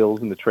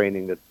skills and the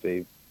training that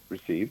they've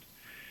received.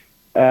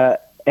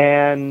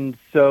 And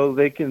so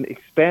they can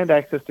expand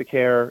access to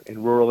care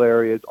in rural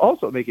areas,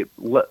 also make it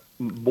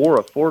more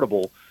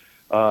affordable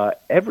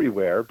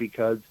everywhere,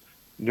 because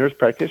nurse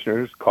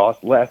practitioners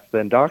cost less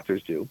than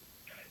doctors do.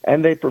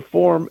 And they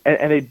perform,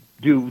 and they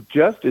do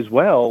just as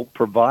well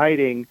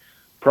providing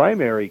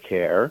primary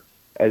care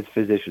as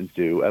physicians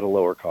do at a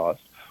lower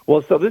cost.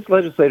 Well, so this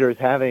legislator is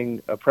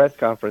having a press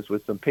conference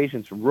with some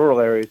patients from rural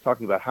areas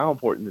talking about how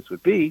important this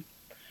would be.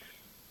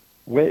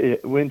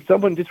 when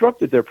someone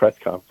disrupted their press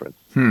conference.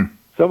 Hmm.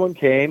 Someone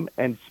came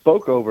and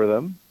spoke over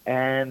them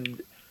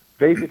and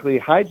basically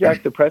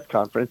hijacked the press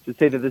conference to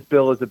say that this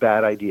bill is a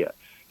bad idea.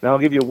 Now, I'll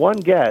give you one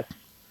guess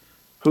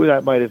who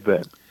that might have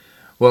been.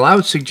 Well, I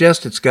would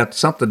suggest it's got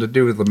something to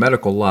do with the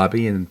medical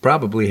lobby and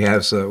probably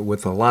has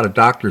with a lot of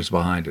doctors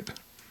behind it.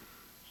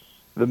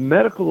 The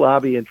medical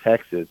lobby in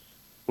Texas,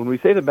 when we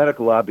say the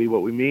medical lobby,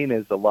 what we mean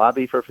is the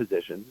lobby for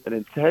physicians. And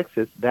in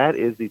Texas, that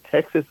is the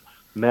Texas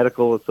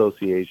Medical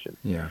Association.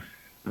 Yeah.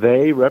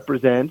 They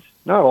represent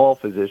not all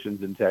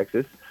physicians in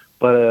Texas,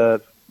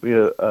 but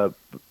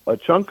a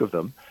chunk of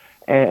them.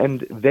 And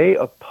they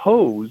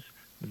oppose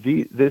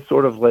this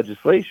sort of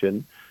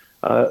legislation.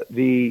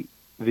 The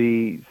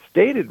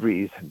stated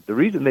reason, the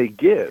reason they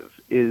give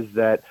is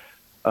that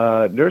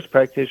nurse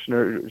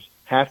practitioners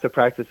have to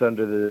practice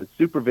under the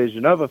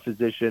supervision of a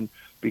physician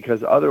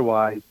because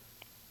otherwise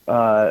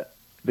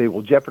they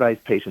will jeopardize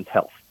patients'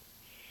 health.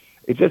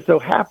 It just so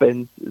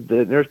happens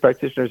that nurse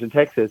practitioners in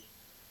Texas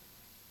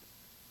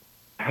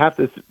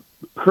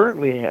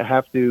currently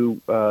have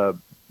to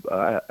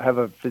have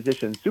a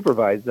physician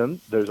supervise them.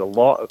 There's a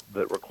law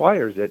that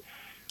requires it.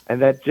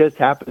 And that just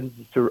happens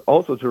to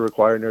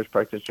require nurse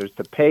practitioners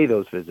to pay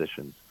those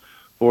physicians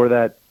for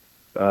that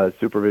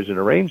supervision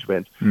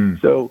arrangement.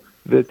 So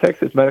the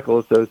Texas Medical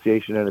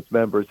Association and its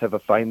members have a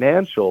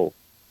financial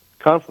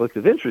conflict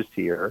of interest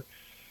here.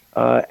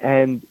 What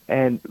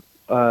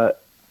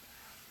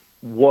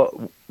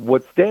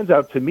stands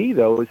out to me,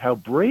 though, is how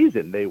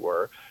brazen they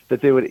were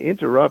that they would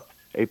interrupt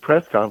a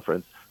press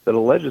conference that a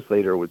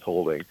legislator was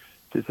holding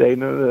to say,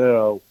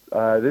 no,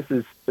 this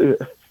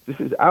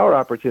is our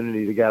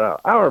opportunity to get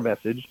out our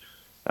message.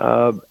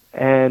 I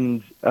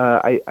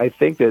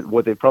think that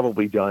what they've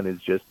probably done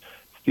is just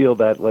steal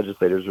that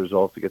legislator's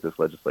resolve to get this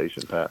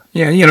legislation passed.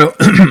 Yeah,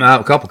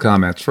 a couple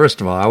comments.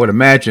 First of all, I would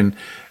imagine,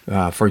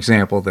 for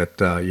example, that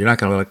you're not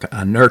going to let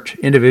a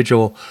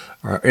individual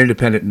or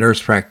independent nurse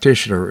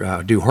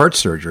practitioner do heart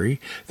surgery.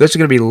 There's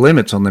going to be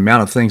limits on the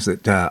amount of things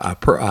that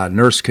a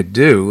nurse could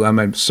do. I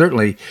mean,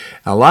 certainly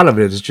a lot of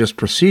it is just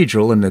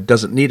procedural and it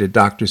doesn't need a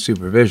doctor's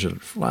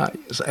supervision.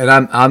 And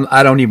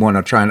I don't even want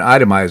to try and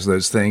itemize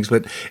those things,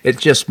 but it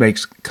just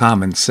makes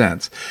common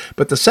sense.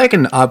 But the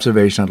second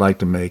observation I'd like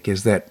to make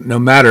is that no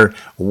matter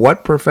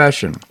what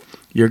profession,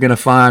 you're going to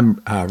find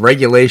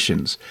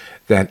regulations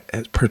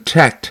that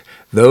protect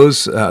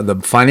those the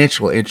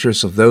financial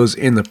interests of those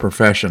in the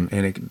profession,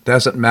 and it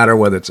doesn't matter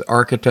whether it's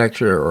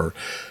architecture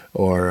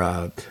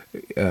or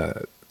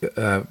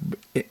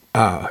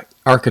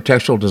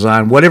architectural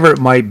design, whatever it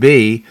might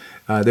be.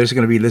 There's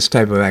going to be this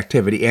type of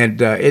activity, and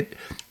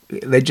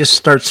they just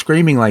start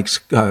screaming like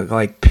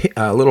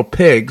little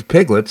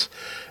piglets.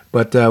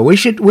 But we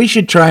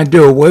should try and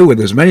do away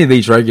with as many of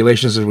these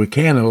regulations as we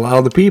can and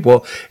allow the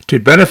people to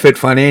benefit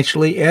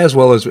financially as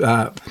well as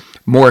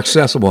more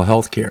accessible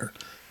health care.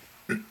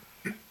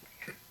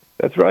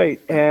 That's right.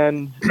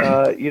 And,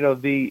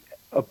 the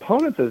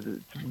opponents,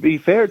 to be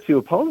fair to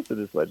opponents of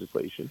this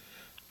legislation,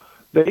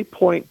 they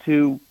point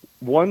to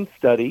one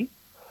study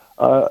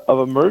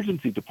of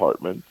emergency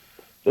departments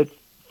that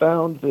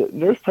found that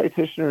nurse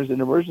practitioners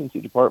in emergency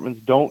departments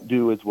don't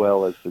do as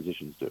well as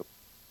physicians do.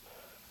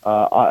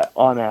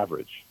 On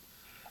average,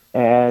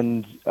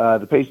 and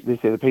they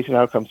say the patient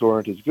outcomes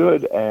weren't as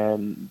good,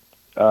 and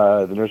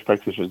the nurse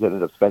practitioners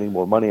ended up spending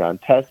more money on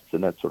tests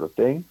and that sort of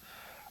thing,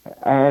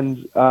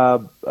 and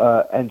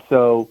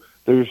so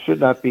there should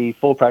not be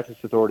full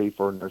practice authority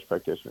for nurse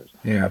practitioners.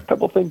 Yeah. A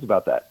couple things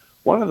about that.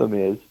 One of them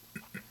is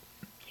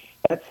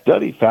that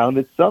study found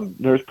that some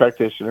nurse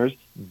practitioners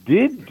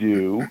did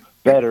do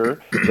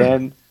better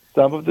than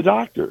some of the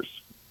doctors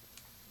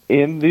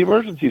in the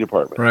emergency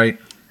department. Right.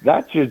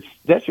 That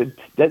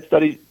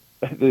study,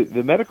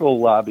 the medical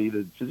lobby,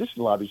 the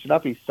physician lobby should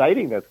not be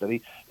citing that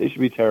study. They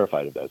should be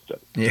terrified of that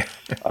study. Yeah.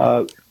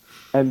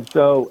 And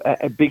so,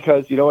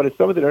 because you know what, if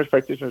some of the nurse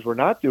practitioners were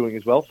not doing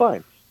as well,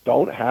 fine.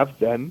 Don't have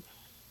them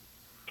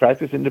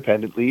practice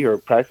independently or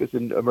practice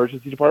in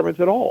emergency departments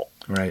at all.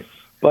 Right.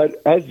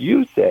 But as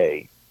you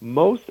say,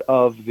 most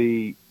of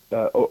the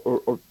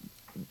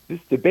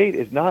this debate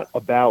is not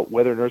about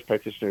whether nurse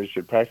practitioners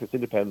should practice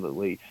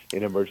independently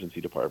in emergency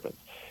departments.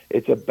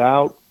 It's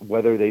about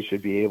whether they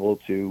should be able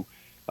to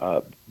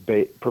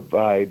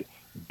provide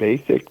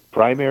basic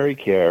primary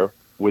care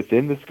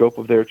within the scope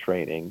of their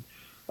training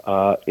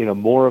in a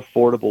more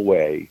affordable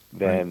way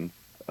than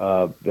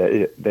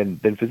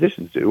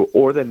physicians do,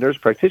 or than nurse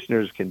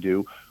practitioners can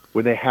do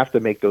when they have to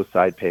make those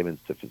side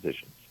payments to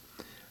physicians.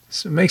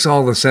 So it makes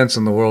all the sense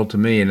in the world to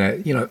me, and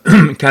it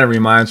kind of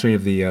reminds me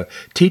of the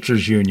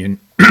teachers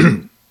union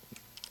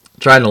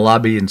trying to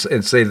lobby and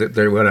say that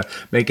they want to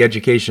make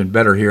education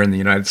better here in the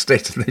United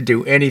States, and they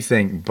do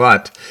anything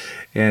but.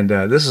 And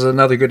this is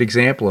another good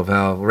example of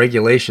how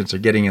regulations are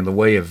getting in the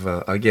way of,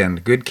 again,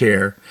 good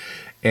care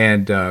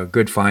and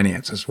good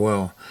finance as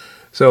well.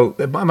 So,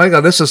 my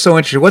God, this is so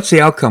interesting. What's the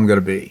outcome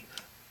going to be?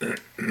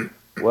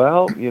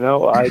 Well,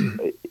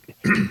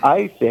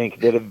 I think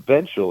that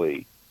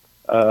eventually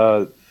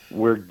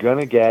we're going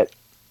to get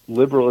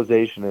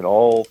liberalization in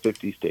all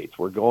 50 states.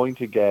 We're going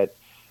to get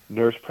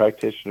nurse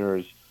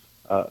practitioners,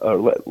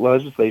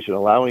 legislation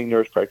allowing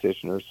nurse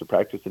practitioners to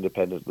practice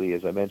independently.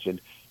 As I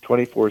mentioned,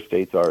 24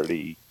 states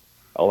already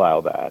allow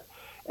that.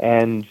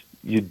 And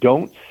you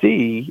don't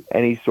see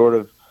any sort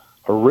of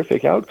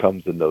horrific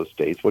outcomes in those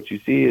states. What you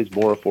see is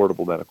more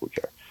affordable medical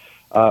care.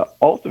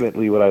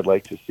 Ultimately, what I'd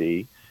like to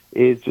see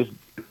is just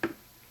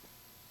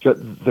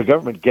the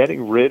government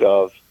getting rid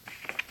of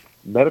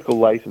medical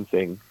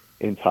licensing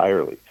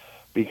entirely,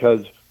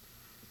 because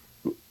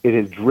it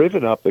has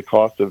driven up the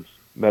cost of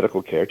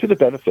medical care to the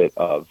benefit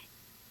of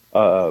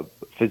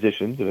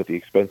physicians and at the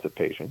expense of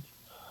patients.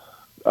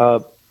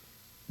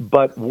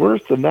 But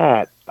worse than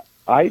that,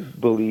 I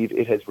believe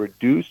it has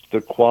reduced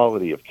the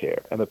quality of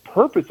care. And the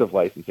purpose of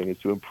licensing is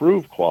to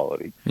improve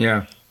quality.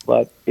 Yeah.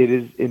 But it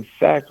is, in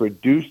fact,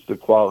 reduced the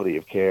quality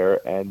of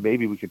care, and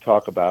maybe we could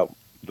talk about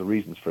the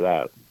reasons for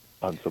that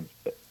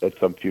at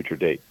some future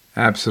date.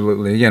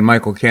 Absolutely. Again,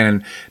 Michael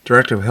Cannon,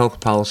 Director of Health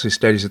Policy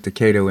Studies at the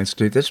Cato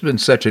Institute. This has been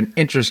such an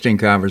interesting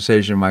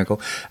conversation, Michael.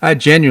 I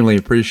genuinely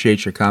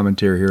appreciate your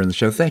commentary here on the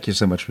show. Thank you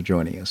so much for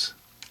joining us.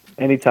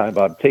 Anytime,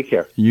 Bob. Take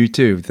care. You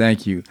too.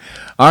 Thank you.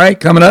 All right,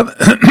 coming up,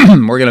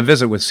 we're going to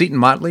visit with Seton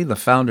Motley, the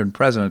founder and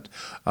president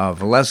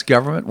of Less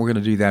Government. We're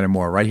going to do that and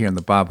more right here on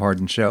The Bob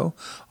Harden Show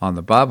on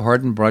the Bob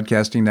Harden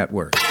Broadcasting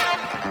Network.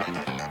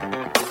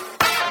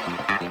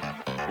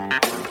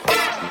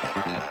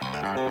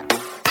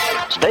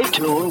 Stay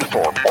tuned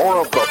for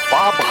more of The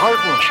Bob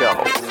Harden Show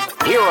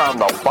here on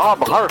the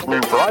Bob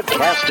Harden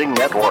Broadcasting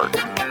Network.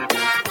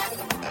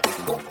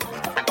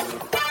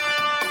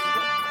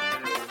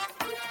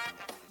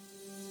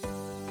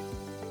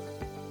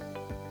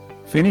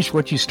 Finish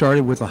what you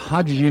started with a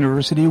Hodges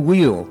University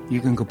Wheel. You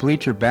can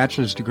complete your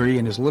bachelor's degree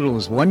in as little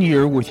as 1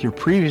 year with your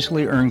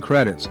previously earned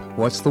credits.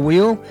 What's the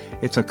Wheel?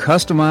 It's a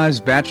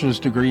customized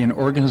bachelor's degree in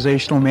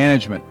organizational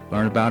management.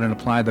 Learn about and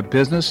apply the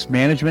business,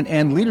 management,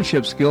 and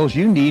leadership skills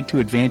you need to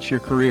advance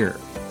your career.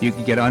 You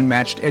can get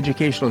unmatched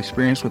educational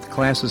experience with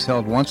classes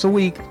held once a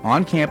week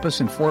on campus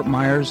in Fort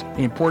Myers,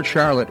 in Port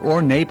Charlotte,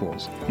 or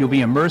Naples. You'll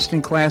be immersed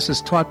in classes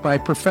taught by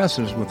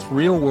professors with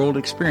real-world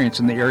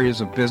experience in the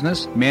areas of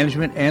business,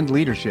 management, and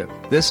leadership.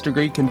 This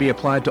degree can be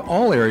applied to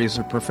all areas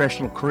of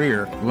professional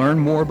career. Learn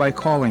more by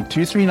calling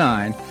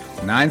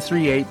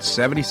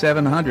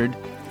 239-938-7700.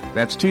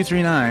 That's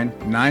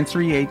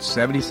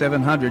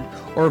 239-938-7700,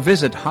 or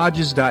visit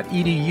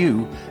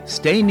hodges.edu.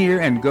 Stay near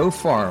and go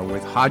far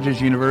with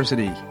Hodges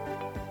University.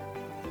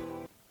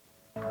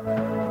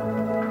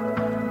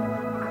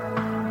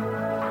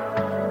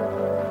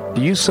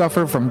 Do you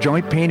suffer from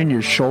joint pain in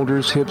your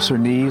shoulders, hips, or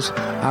knees?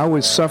 I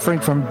was suffering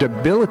from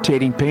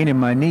debilitating pain in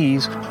my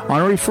knees. On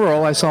a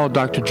referral, I saw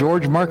Dr.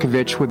 George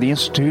Markovich with the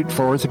Institute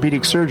for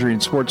Orthopedic Surgery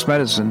and Sports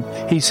Medicine.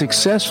 He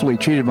successfully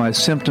treated my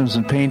symptoms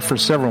and pain for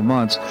several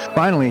months.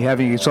 Finally,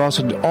 having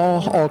exhausted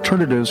all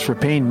alternatives for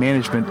pain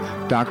management,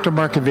 Dr.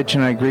 Markovich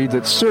and I agreed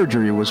that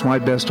surgery was my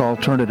best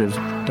alternative.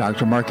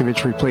 Dr.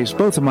 Markovich replaced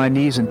both of my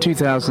knees in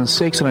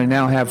 2006, and I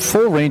now have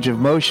full range of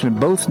motion in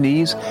both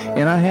knees,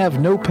 and I have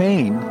no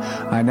pain.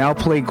 I now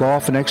play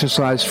golf and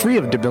exercise free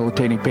of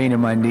debilitating pain in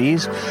my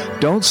knees.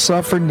 Don't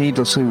suffer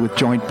needlessly with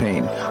joint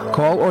pain.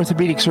 Call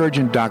orthopedic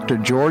surgeon Dr.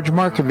 George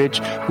Markovich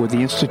with the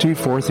Institute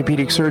for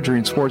Orthopedic Surgery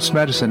and Sports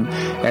Medicine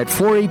at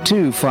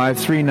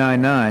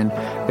 482-5399.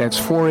 That's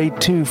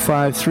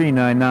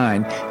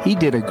 482-5399. He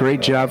did a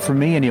great job for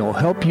me, and he'll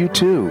help you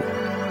too.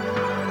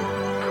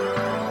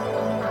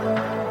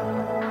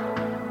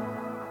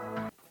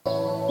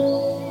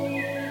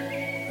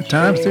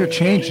 Times they're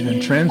changing,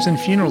 and trends in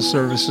funeral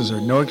services are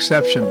no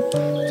exception.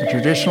 The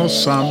traditional,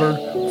 somber,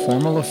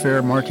 formal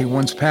affair marking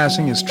one's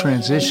passing is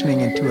transitioning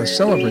into a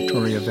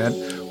celebratory event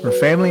where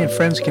family and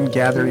friends can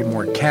gather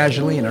more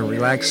casually in a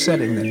relaxed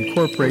setting that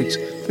incorporates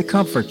the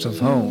comforts of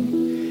home.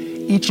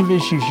 Each of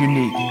us is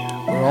unique.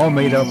 We're all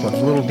made up of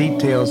little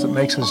details that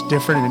makes us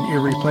different and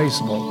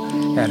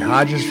irreplaceable. At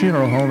Hodges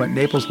Funeral Home at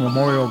Naples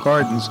Memorial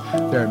Gardens,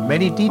 there are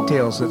many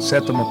details that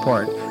set them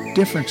apart,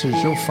 differences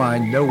you'll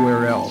find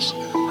nowhere else.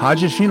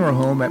 Hodges Funeral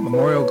Home at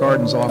Memorial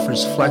Gardens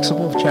offers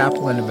flexible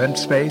chapel and event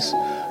space,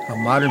 a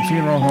modern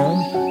funeral home,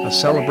 a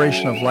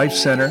celebration of life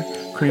center,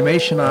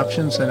 cremation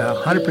options, and a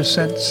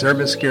 100%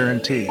 service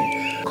guarantee.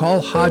 Call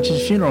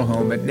Hodges Funeral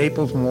Home at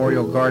Naples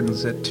Memorial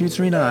Gardens at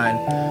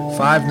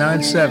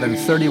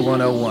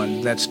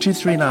 239-597-3101. That's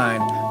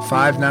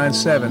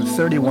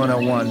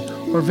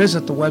 239-597-3101. Or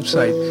visit the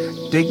website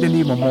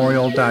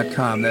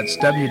dignitymemorial.com. That's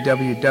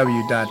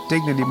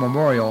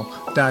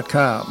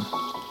www.dignitymemorial.com.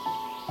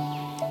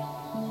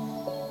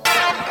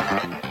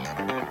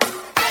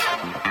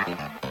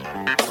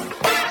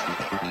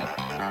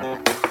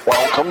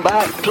 Welcome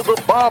back to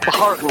the Bob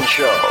Harden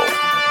Show.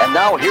 And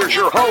now here's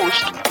your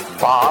host,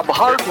 Bob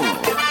Harden.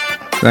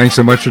 Thanks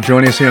so much for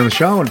joining us here on the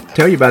show. I want to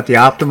tell you about the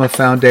Optima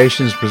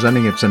Foundation is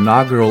presenting its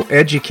inaugural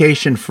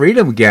Education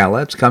Freedom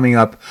Gala. It's coming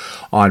up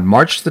on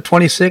March the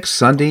 26th,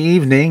 Sunday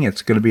evening.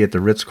 It's going to be at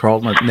the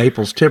Ritz-Carlton at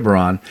Naples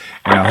Tiburon.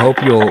 And I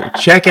hope you'll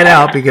check it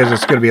out because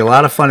it's going to be a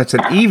lot of fun. It's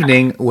an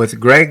evening with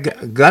Greg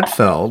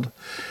Gutfeld,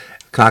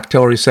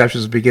 Cocktail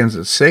receptions begins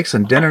at 6,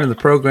 and dinner in the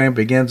program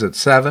begins at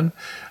 7.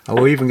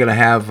 We're even going to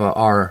have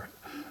our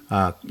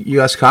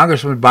U.S.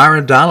 Congressman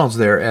Byron Donalds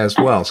there as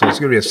well. So it's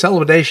going to be a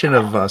celebration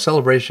of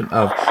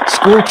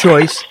school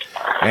choice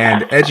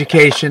and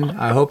education.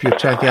 I hope you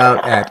check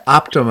out at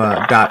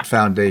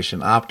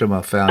Optima.Foundation,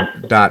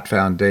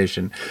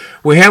 Optima.Foundation.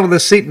 We have with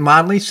us Seton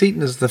Motley.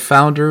 Seton is the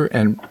founder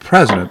and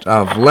president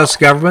of Less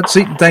Government.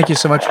 Seton, thank you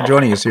so much for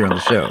joining us here on the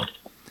show.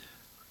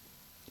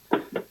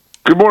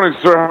 Good morning,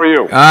 sir. How are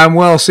you? I'm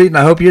well, Seton.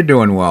 I hope you're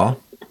doing well.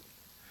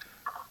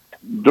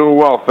 Doing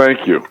well,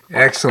 thank you.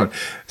 Excellent.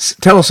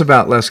 Tell us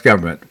about Less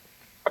Government.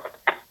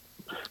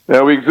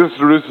 Now, we exist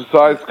to reduce the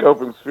size,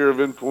 scope, and sphere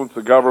of influence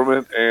of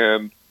government,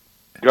 and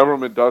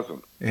government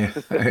doesn't. Yeah,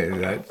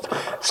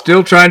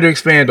 still trying to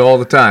expand all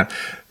the time.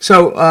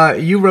 So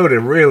you wrote a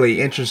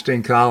really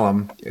interesting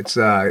column.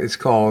 It's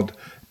called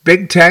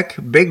Big Tech,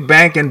 Big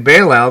Bank, and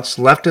Bailouts.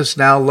 Leftists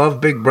now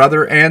love Big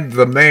Brother and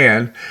the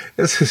Man.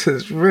 This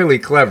is really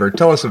clever.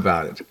 Tell us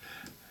about it.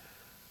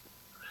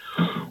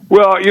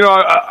 Well,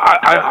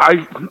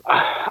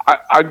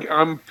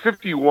 I'm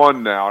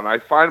 51 now, and I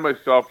find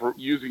myself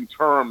using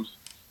terms.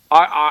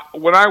 I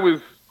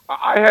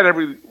had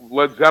every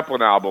Led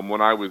Zeppelin album when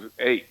I was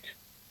 8.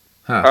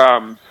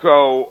 Huh.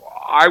 So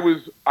I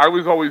was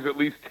always at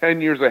least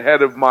 10 years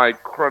ahead of my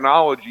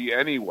chronology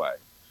anyway.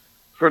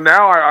 So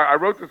now I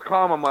wrote this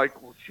column. I'm like,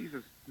 well,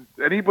 Jesus, does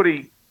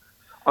anybody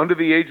under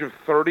the age of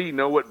 30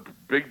 know what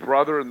Big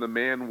Brother and the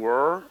Man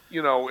were?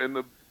 In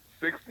the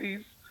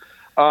 60s.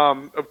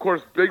 Of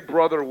course, Big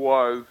Brother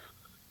was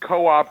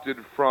co-opted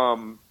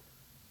from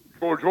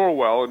George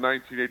Orwell in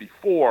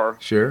 1984.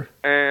 Sure.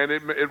 And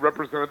it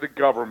represented the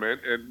government,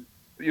 and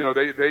the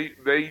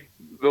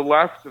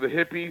left, the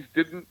hippies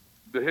in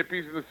the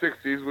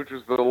 60s, which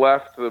was the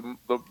left,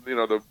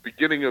 the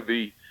beginning of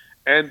the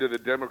end of the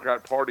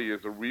Democrat Party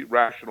as a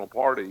rational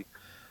party,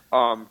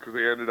 because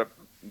they ended up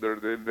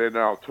they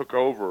now took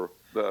over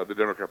the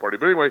Democrat Party.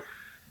 But anyway,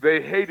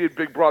 they hated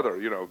Big Brother.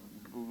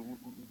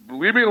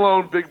 Leave me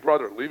alone, Big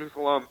Brother. Leave us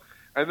alone.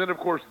 And then, of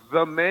course,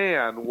 the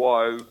Man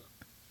was,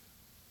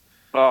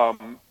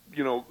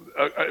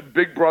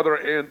 Big Brother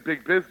and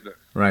Big Business.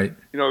 Right.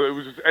 It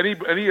was just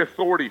any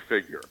authority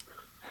figure.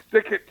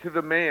 Stick it to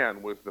the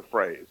man was the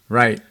phrase.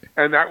 Right.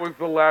 And that was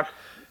the left's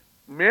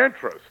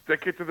mantra.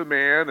 Stick it to the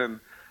man. And,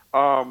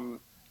 in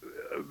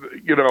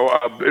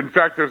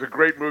fact, there's a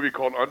great movie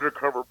called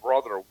Undercover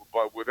Brother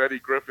with Eddie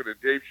Griffin,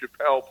 and Dave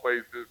Chappelle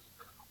plays this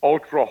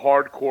ultra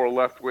hardcore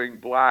left-wing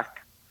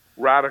black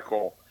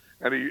radical,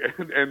 and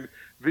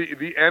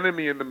the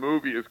enemy in the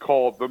movie is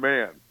called the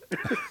Man.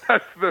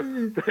 that's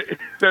the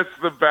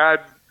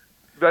bad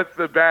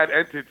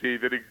entity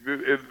that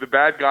is the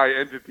bad guy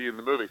entity in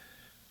the movie.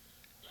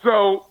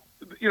 So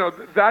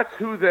that's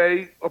who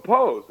they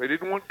opposed. They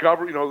didn't want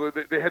government.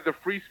 They had the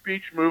free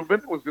speech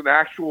movement. It was an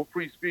actual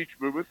free speech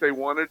movement. They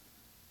were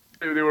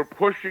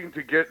pushing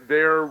to get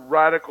their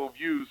radical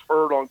views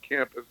heard on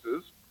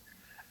campuses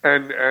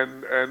and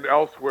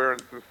elsewhere in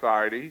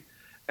society.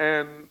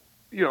 And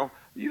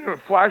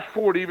flash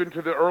forward even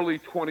to the early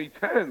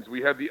 2010s,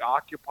 we had the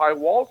Occupy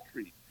Wall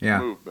Street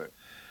movement,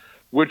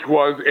 which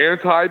was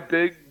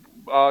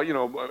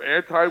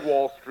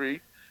anti-Wall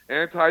Street,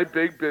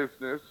 anti-big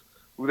business.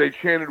 They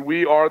chanted,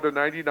 "We are the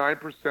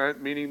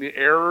 99%," meaning the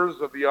errors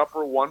of the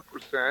upper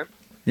 1%.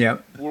 Yeah.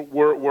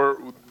 Were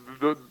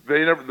the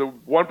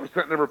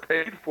 1% never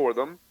paid for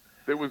them.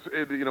 It was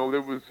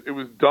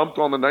dumped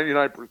on the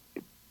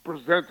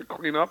 99% to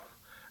clean up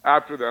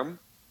after them.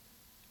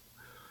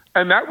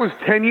 And that was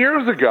 10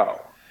 years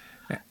ago.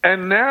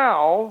 And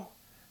now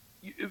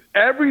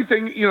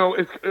everything,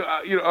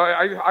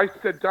 I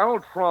said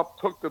Donald Trump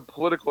took the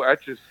political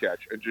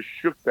Etch-a-Sketch and just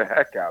shook the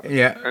heck out of it.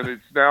 Yeah. And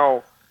it's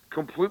now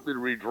completely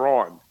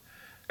redrawn.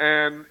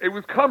 And it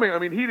was coming. I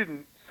mean, he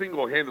didn't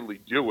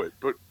single-handedly do it,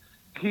 but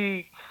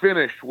he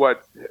finished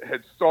what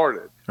had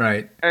started.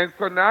 Right. And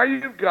so now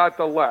you've got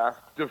the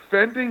left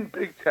defending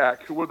big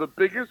tech, who are the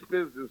biggest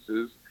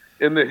businesses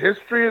in the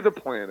history of the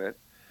planet.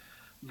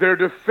 They're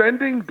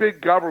defending big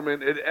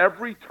government at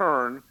every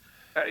turn.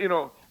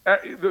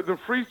 The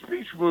free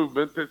speech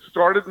movement that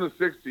started in the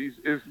 60s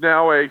is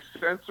now a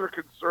censor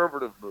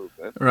conservative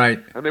movement.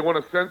 Right. And they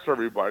want to censor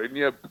everybody. And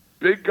you have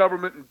big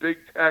government and big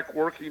tech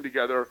working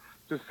together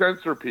to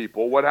censor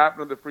people. What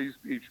happened to the free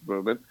speech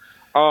movement?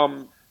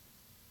 And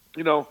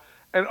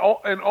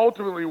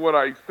ultimately what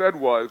I said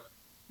was,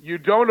 you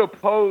don't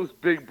oppose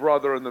Big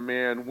Brother and the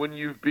Man when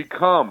you've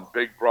become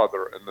Big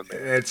Brother and the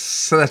Man. It's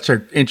such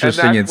an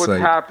interesting and that's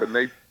insight. What's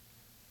happened.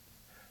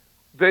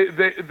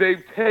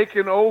 They've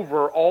taken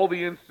over all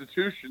the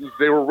institutions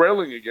they were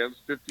railing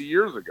against 50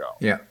 years ago.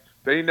 Yeah.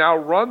 They now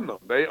run them.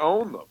 They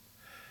own them.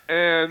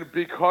 And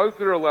because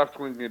they're a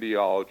left-wing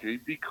ideology,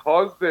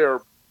 because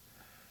they're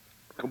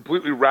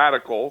completely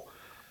radical,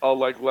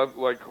 like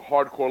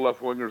hardcore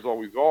left-wingers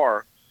always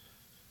are,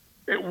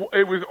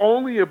 it was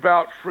only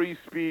about free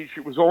speech.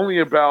 It was only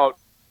about,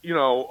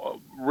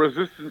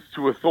 resistance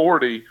to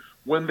authority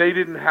when they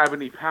didn't have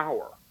any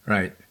power.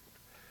 Right.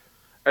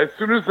 As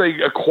soon as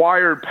they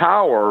acquired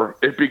power,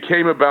 it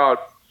became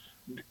about,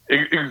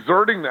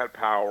 exerting that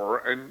power,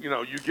 and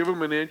you give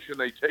them an inch and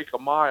they take a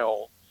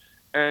mile,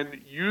 and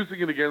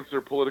using it against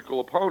their political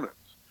opponents.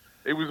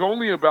 It was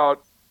only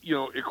about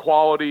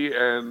equality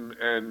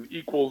and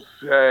equal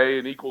say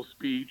and equal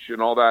speech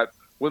and all that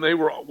when they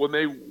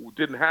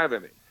didn't have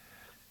any.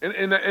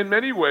 And in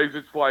many ways,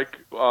 it's like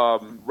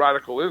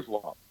radical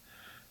Islam.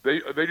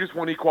 They just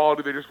want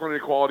equality. They just want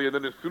equality, and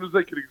then as soon as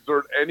they can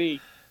exert any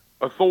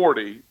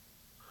authority,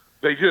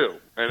 they do,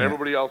 and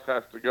everybody else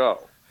has to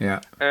go.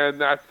 Yeah. And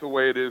that's the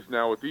way it is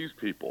now with these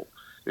people.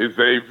 Is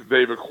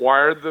they've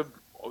acquired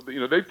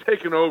they've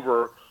taken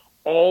over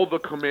all the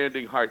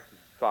commanding heights of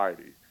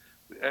society.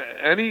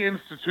 Any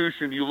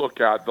institution you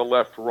look at, the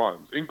left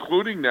runs,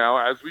 including now,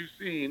 as we've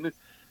seen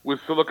with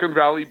Silicon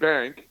Valley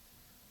Bank.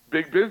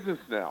 Big business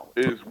now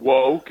is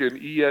woke and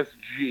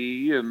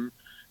ESG and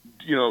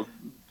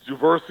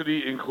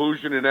diversity,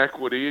 inclusion, and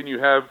equity, and you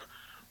have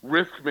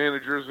risk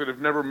managers that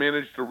have never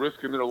managed a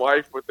risk in their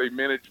life, but they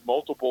manage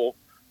multiple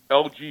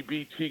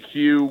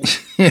LGBTQ,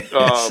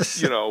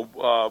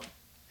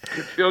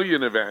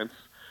 cotillion events.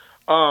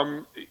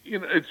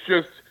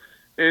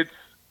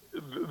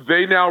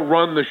 They now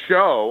run the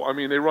show. I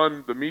mean, they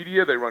run the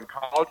media, they run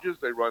colleges,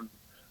 they run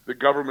the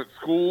government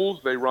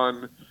schools, they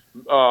run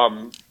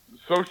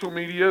social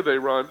media, they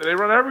run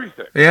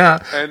everything. Yeah.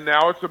 And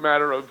now it's a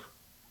matter of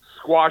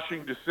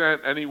squashing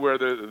dissent anywhere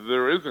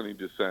there is any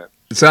dissent.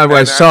 So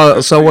I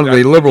saw one of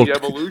the liberal the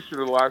evolution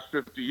of the last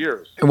 50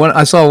 years.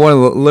 I saw one of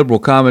the liberal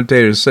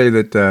commentators say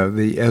that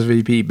the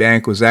SVP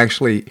Bank was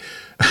actually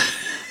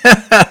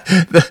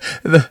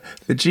the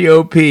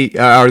GOP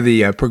or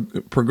the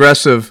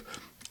progressive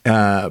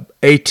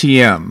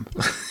ATM.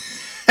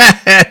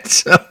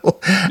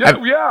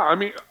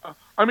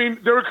 I mean,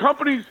 there are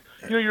companies.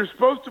 You're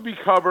supposed to be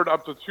covered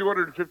up to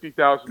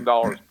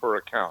 $250,000 per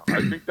account.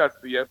 I think that's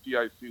the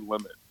FDIC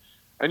limit.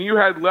 And you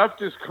had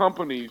leftist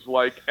companies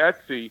like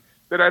Etsy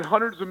that had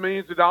hundreds of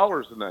millions of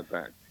dollars in that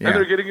bank, and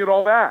they're getting it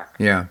all back.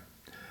 Yeah.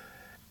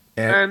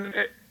 And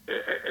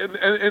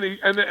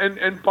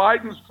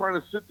Biden's trying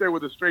to sit there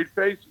with a straight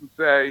face and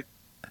say,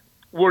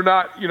 "We're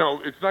not.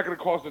 It's not going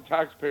to cost the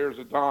taxpayers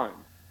a dime."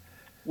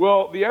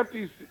 Well, the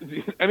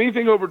FDIC,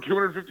 anything over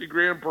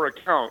 $250,000 per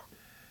account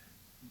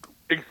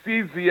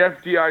exceeds the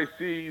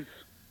FDIC's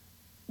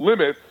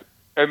limits,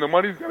 and the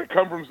money's going to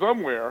come from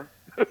somewhere.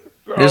 So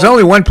there's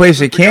only one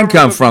place it can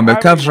come from.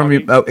 It comes from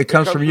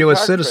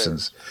U.S.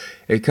 citizens.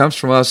 It comes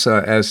from us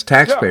as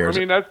taxpayers.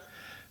 Yeah, that's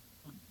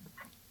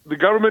the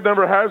government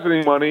never has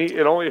any money.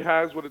 It only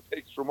has what it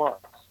takes from us.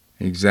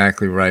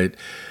 Exactly right.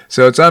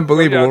 So it's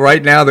unbelievable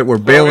right now that we're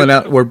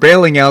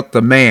bailing out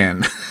the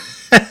man.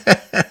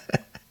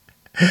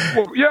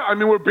 Well, yeah,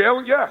 we're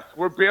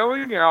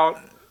bailing out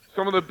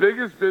some of the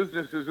biggest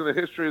businesses in the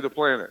history of the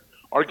planet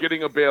are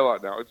getting a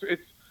bailout now.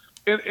 It's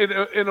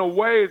in a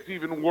way, it's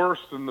even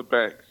worse than the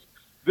banks.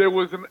 There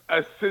was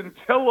a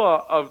scintilla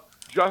of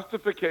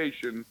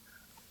justification.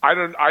 I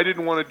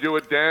didn't want to do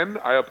it then.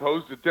 I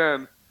opposed it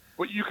then.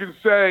 But you can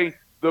say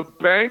the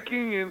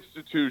banking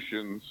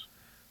institutions,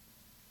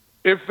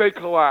 if they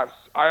collapse,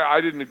 I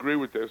didn't agree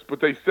with this,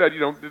 but they said,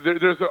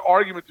 there's an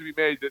argument to be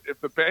made that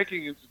if the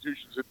banking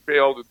institutions had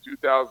failed in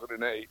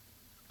 2008,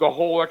 the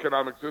whole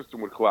economic system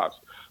would collapse.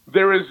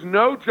 There is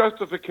no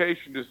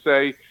justification to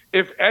say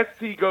if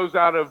Etsy goes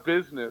out of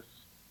business,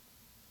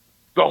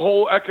 the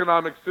whole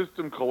economic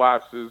system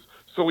collapses,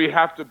 so we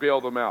have to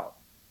bail them out.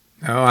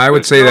 No, I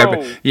would say that.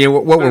 But,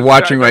 what we're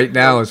watching right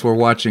now is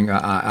we're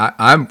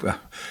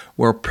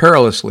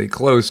perilously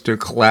close to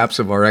collapse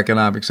of our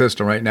economic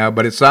system right now.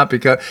 But it's not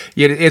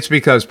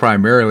because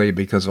primarily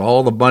because of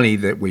all the money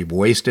that we've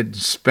wasted and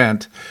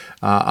spent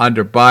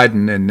under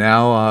Biden, and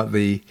now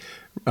the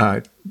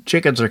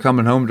chickens are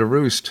coming home to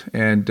roost,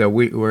 and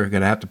we're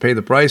going to have to pay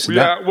the price.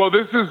 Well,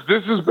 this has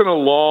been a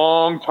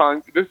long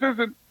time. This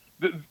isn't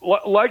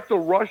like the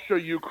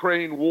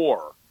Russia-Ukraine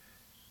war.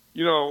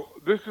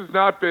 This is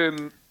not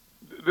a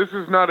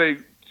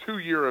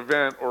 2-year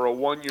event or a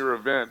 1-year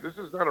event. This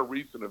is not a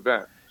recent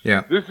event.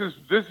 Yeah. This is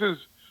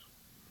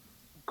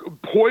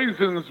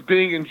poisons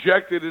being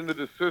injected into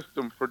the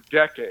system for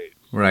decades.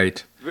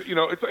 Right.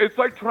 It's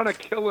like trying to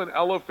kill an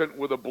elephant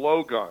with a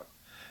blowgun.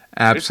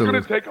 Absolutely.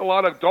 It's going to take a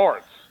lot of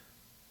darts,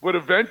 but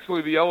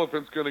eventually the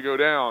elephant's going to go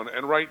down.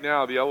 And right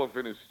now the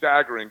elephant is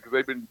staggering because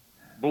they've been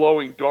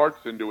blowing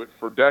darts into it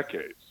for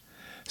decades.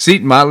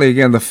 Seton Motley,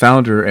 again, the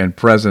founder and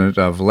president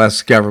of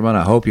Less Government.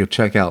 I hope you'll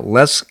check out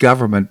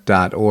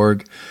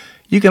lessgovernment.org.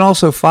 You can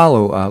also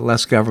follow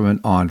Less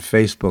Government on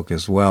Facebook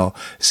as well.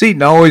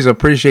 Seton, always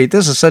appreciate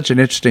this. Is such an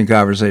interesting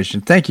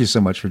conversation. Thank you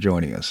so much for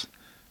joining us.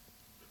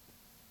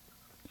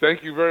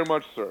 Thank you very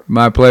much, sir.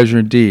 My pleasure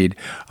indeed.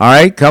 All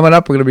right, coming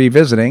up, we're going to be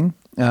visiting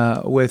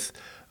with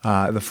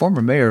the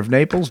former mayor of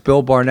Naples,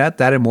 Bill Barnett.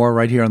 That and more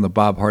right here on The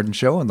Bob Harden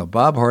Show on the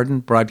Bob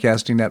Harden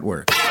Broadcasting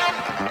Network.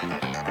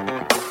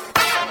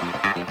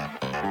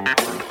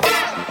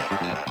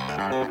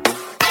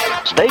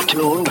 Stay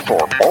tuned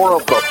for more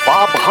of The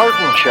Bob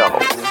Harden Show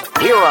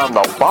here on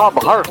the Bob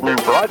Harden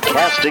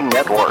Broadcasting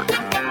Network.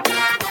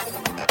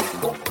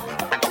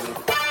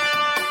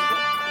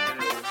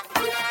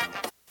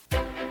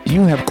 Do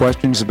you have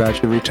questions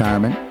about your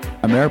retirement?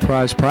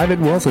 Ameriprise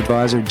Private Wealth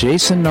Advisor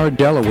Jason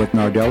Nardella with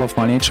Nardella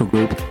Financial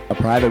Group, a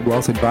private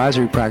wealth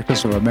advisory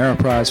practice of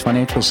Ameriprise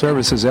Financial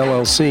Services,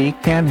 LLC,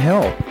 can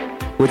help.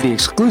 With the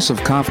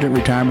exclusive Confident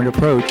Retirement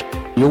approach,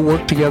 you'll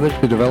work together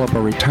to develop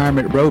a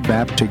retirement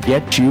roadmap to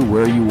get you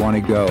where you want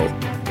to go.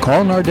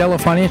 Call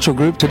Nardella Financial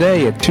Group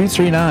today at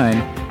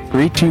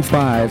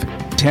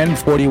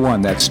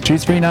 239-325-1041. That's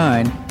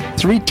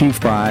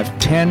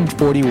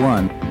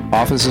 239-325-1041.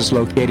 Office is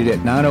located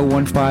at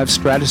 9015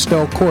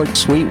 Stratosdale Court,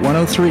 Suite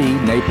 103,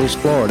 Naples,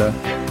 Florida.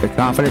 The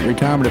Confident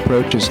Retirement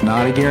approach is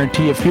not a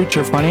guarantee of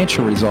future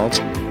financial results.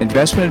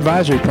 Investment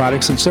advisory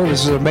products and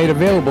services are made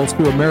available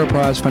through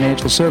Ameriprise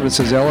Financial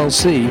Services,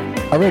 LLC,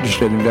 a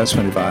registered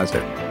investment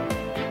advisor.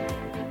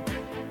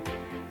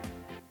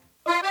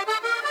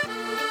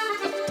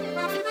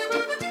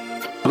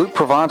 Blue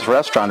Provence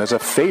Restaurant is a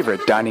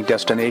favorite dining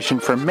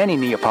destination for many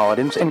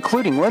Neapolitans,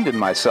 including Linda and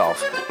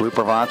myself. Blue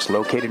Provence,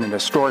 located in a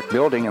historic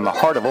building in the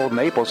heart of Old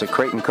Naples at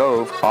Creighton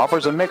Cove,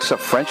 offers a mix of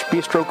French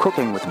bistro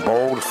cooking with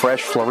bold,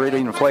 fresh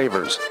Floridian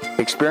flavors.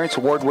 Experience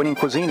award-winning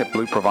cuisine at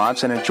Blue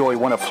Provence and enjoy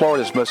one of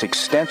Florida's most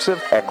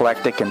extensive,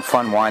 eclectic, and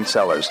fun wine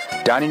cellars.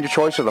 Dining your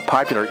choice of the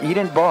popular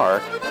Eat-In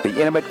Bar, the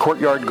intimate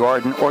Courtyard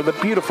Garden, or the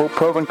beautiful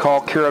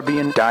Provencal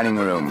Caribbean Dining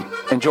Room.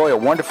 Enjoy a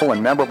wonderful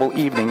and memorable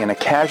evening in a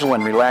casual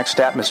and relaxed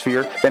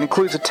atmosphere that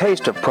includes a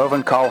taste of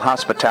Provencal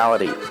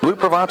hospitality. Blue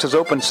Provence is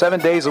open 7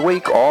 days a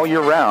week, all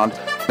year round.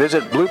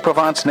 Visit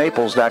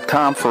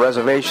BlueProvenceNaples.com for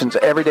reservations,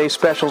 everyday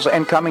specials,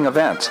 and coming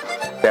events.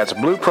 That's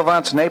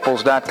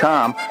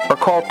BlueProvenceNaples.com or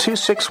call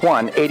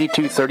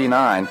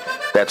 261-8239.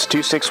 That's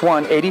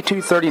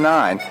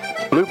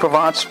 261-8239. Blue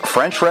Provence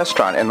French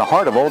Restaurant in the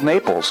heart of Old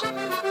Naples.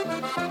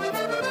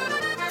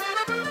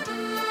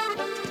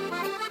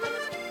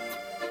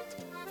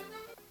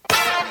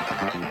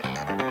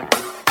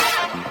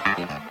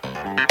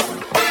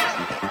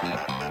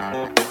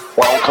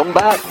 Welcome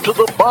back to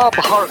the Bob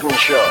Harden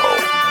Show.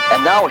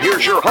 And now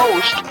here's your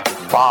host,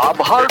 Bob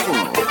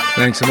Harden.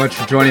 Thanks so much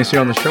for joining us here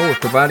on the show. We're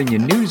providing you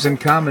news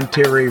and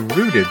commentary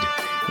rooted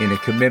in a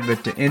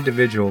commitment to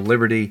individual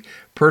liberty,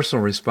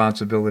 personal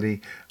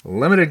responsibility,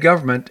 limited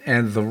government,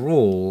 and the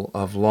rule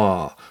of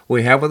law.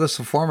 We have with us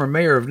the former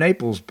mayor of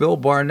Naples, Bill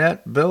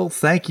Barnett. Bill,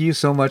 thank you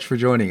so much for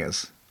joining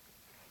us.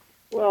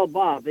 Well,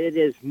 Bob, it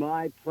is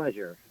my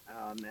pleasure.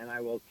 And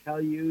I will tell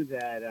you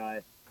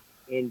that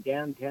in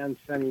downtown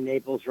sunny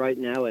Naples right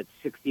now it's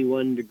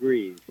 61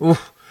 degrees.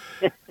 Oof,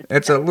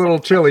 it's a little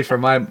chilly for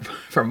my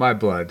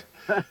blood.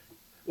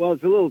 Well,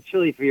 it's a little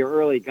chilly for your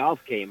early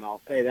golf game,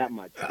 I'll say that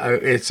much.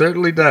 It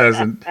certainly does,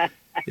 and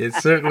it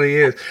certainly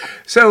is.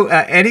 So,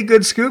 any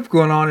good scoop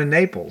going on in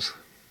Naples?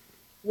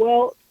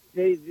 Well,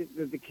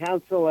 the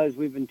council, as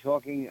we've been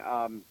talking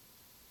for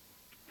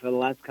the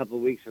last couple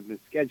of weeks, have been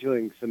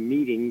scheduling some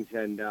meetings,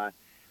 and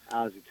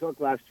as we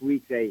talked last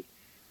week, they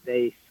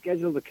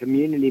scheduled a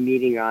community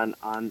meeting on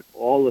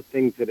all the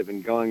things that have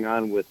been going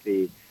on with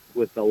the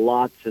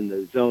lots and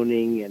the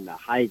zoning and the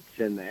heights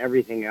and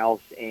everything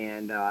else,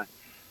 and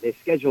they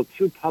scheduled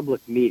two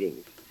public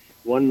meetings.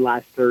 One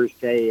last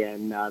Thursday,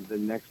 and the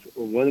next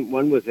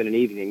one was in an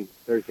evening,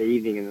 Thursday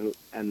evening,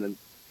 and the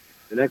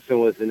next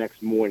one was the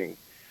next morning.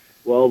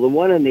 Well, the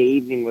one in the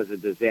evening was a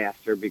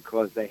disaster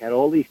because they had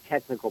all these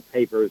technical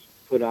papers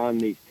put on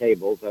these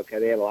tables. Okay,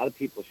 they had a lot of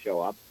people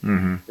show up.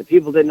 Mm-hmm. The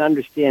people didn't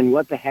understand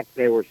what the heck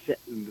they were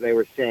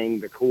saying.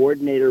 The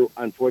coordinator,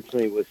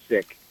 unfortunately, was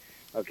sick.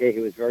 Okay, he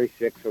was very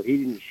sick, so he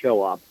didn't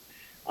show up.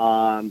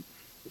 The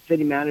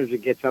city manager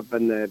gets up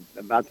in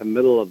about the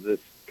middle of this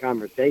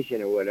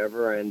conversation or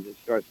whatever and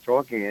starts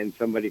talking, and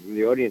somebody from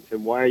the audience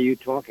said, "Why are you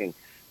talking?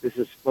 This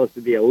is supposed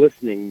to be a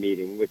listening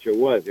meeting," which it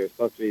was. They were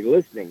supposed to be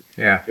listening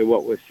to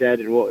what was said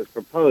and what was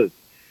proposed.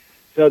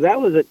 So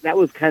that was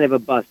kind of a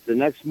bust. The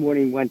next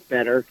morning went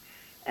better,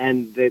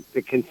 and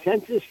the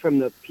consensus from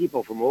the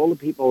people, from all the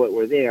people that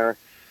were there,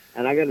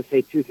 and I got to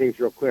say two things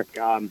real quick,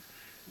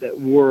 that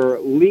were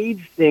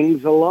leave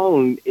things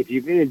alone. If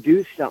you're going to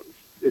do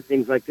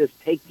things like this,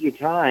 take your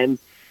time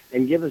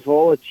and give us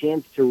all a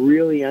chance to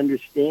really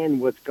understand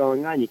what's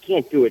going on. You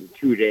can't do it in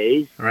 2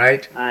 days.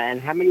 Right.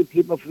 And how many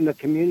people from the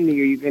community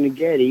are you going to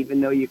get,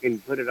 even though you can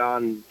put it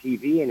on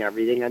TV and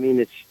everything? I mean,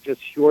 it's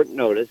just short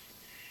notice.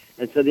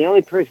 And so the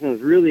only person who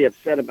was really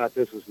upset about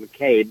this was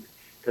McCabe,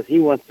 because he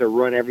wants to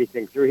run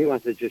everything through. He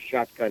wants to just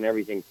shotgun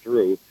everything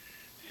through.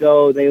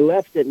 So they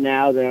left it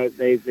now.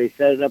 They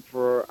set it up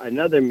for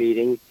another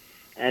meeting.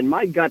 And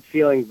my gut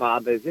feeling,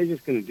 Bob, is they're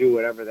just going to do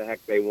whatever the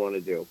heck they want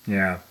to do.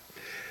 Yeah.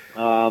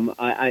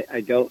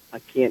 I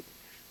can't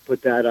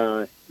put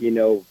that,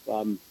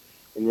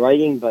 in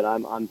writing, but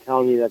I'm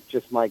telling you that's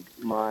just my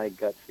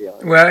gut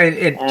feeling. Well,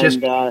 and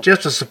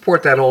just to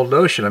support that whole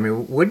notion, I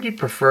mean, wouldn't you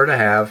prefer to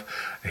have,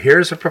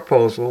 here's a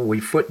proposal, we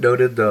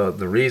footnoted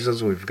the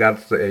reasons, we've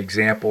got the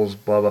examples,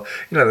 blah, blah,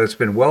 that's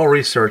been well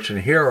researched,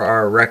 and here are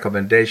our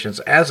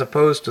recommendations, as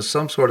opposed to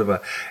some sort of a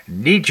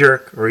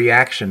knee-jerk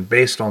reaction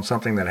based on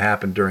something that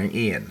happened during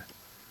Ian?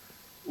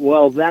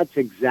 Well, that's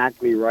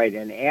exactly right,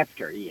 and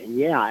after Ian,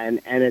 yeah, and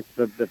it's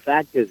the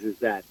fact is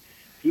that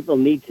people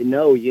need to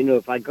know,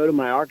 if I go to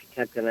my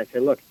architect and I say,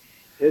 look,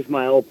 here's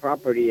my old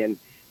property and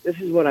this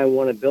is what I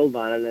want to build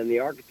on, and then the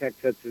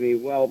architect said to me,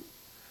 well,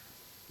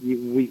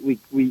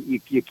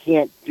 you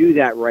can't do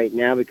that right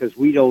now because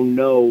we don't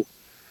know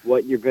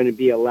what you're going to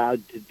be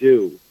allowed to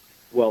do.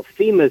 Well,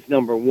 FEMA's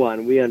number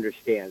one. We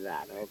understand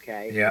that,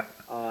 okay? Yeah.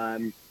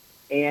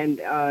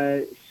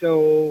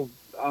 So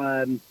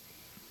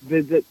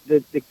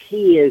the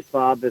key is,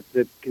 Bob, that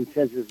the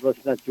consensus,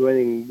 let's not do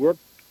anything, work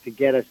to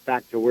get us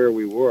back to where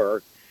we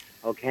were,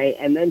 okay?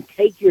 And then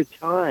take your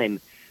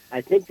time. I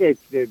think they're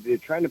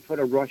trying to put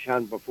a rush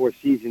on before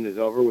season is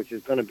over, which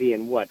is going to be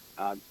in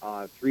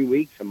 3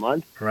 weeks, a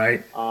month?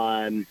 Right.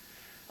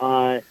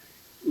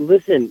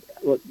 Listen,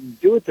 look,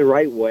 do it the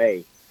right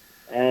way.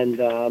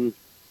 And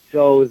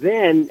so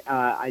then,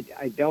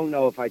 I don't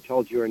know if I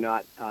told you or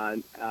not,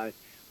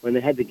 when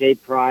they had the gay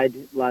pride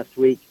last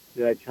week,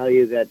 did I tell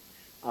you that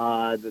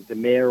the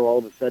mayor all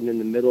of a sudden in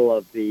the middle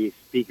of the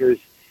speakers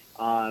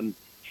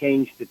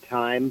changed the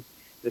time?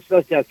 They're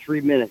supposed to have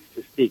 3 minutes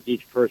to speak,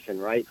 each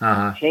person, right?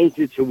 Uh-huh. Changed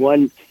it to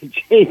 1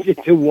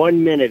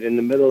 minute in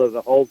the middle of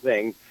the whole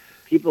thing.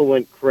 People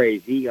went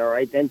crazy, all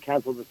right? Then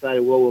council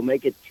decided, well, we'll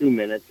make it 2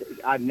 minutes.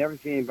 I've never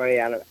seen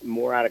anybody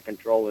more out of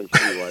control than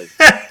she was.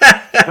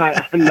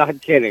 I'm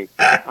not kidding.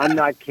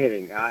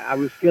 I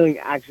was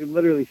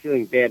literally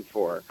feeling bad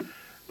for her.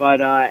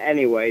 But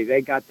anyway,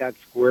 they got that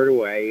squared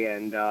away,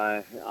 and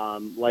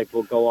life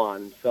will go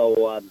on.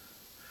 So,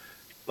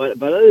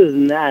 but other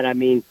than that, I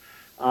mean,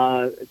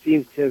 it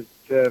seems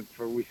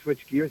we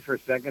switch gears for a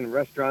second.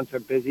 Restaurants are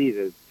busy.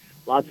 There's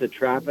lots of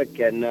traffic,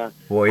 and I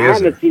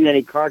haven't seen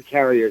any car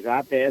carriers. I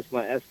have to ask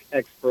my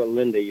expert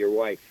Linda, your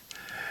wife.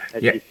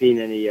 Has she seen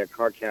any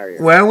car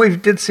carriers? Well, we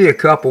did see a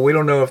couple. We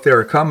don't know if they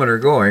were coming or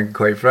going,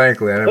 quite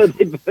frankly.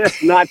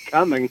 Not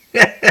coming.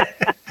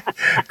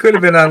 Could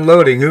have been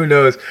unloading. Who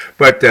knows?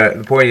 But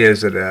the point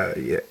is that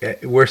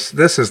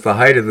this is the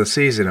height of the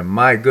season, and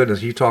my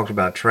goodness, you talked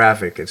about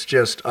traffic. It's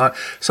just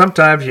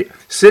sometimes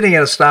sitting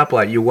at a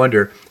stoplight, you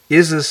wonder,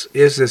 is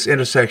this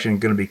intersection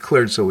going to be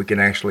cleared so we can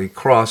actually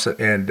cross it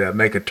and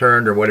make a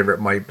turn or whatever it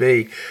might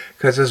be?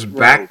 Because it's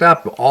backed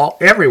up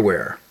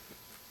everywhere.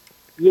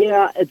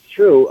 Yeah, it's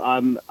true.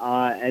 And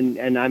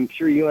I'm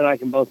sure you and I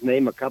can both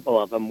name a couple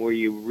of them where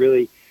you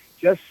really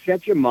just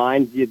set your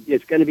mind.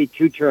 It's going to be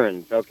 2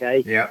 turns,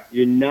 okay? Yeah.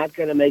 You're not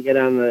going to make it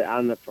on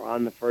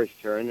the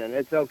first turn, and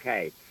it's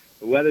okay.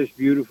 The weather's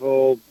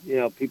beautiful.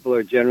 People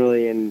are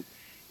generally in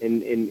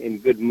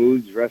good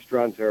moods.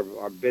 Restaurants are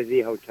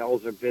busy.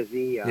 Hotels are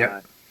busy.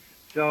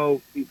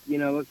 So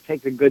let's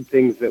take the good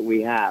things that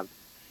we have,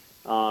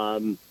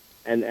 and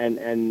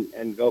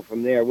go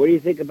from there. What do you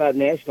think about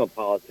national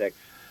politics?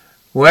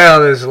 Well,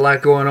 there's a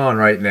lot going on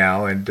right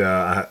now, and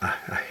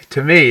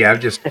to me,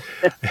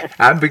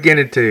 I'm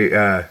beginning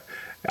to.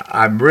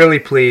 I'm really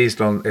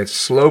pleased on its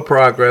slow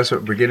progress.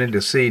 We're beginning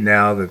to see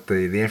now that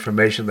the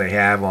information they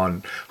have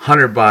on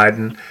Hunter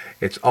Biden,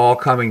 it's all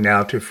coming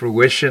now to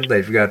fruition.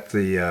 They've got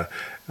the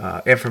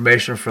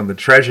information from the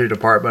Treasury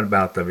Department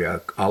about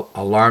the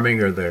alarming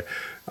or the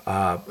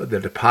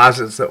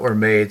deposits that were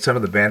made, some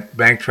of the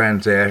bank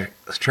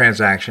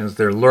transactions.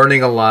 They're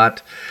learning a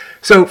lot.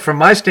 So from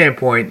my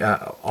standpoint,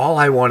 all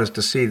I want is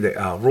to see the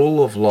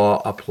rule of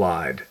law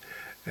applied.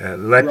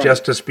 Let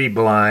justice be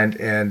blind.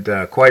 And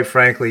quite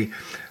frankly,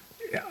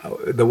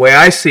 the way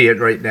I see it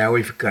right now,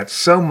 we've got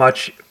so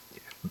much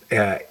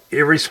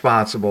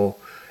irresponsible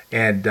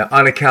and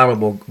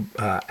unaccountable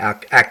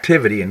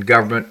activity in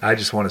government. I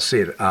just want to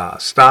see it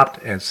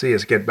stopped and see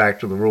us get back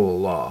to the rule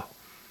of law.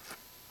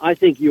 I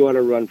think you ought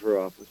to run for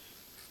office.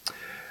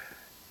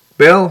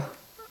 Bill,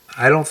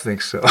 I don't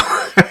think so.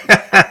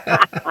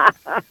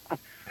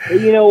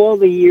 But all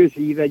the years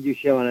that you've had your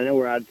show, and I know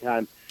we're out of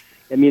time.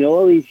 I mean,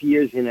 all these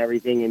years and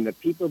everything, and the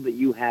people that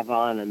you have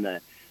on, and the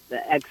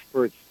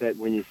experts that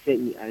when you sit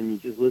and you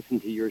just listen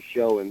to your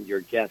show and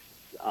your guests,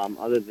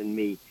 other than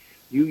me,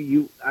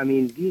 I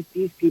mean,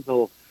 these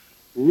people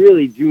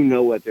really do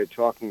know what they're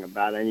talking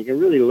about, and you can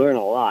really learn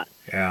a lot.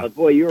 Yeah. But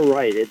boy, you're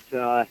right. It's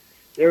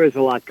there is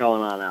a lot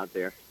going on out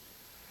there.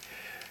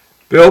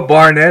 Bill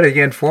Barnett,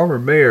 again, former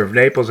mayor of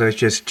Naples, I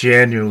just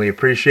genuinely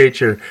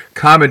appreciate your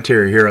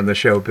commentary here on the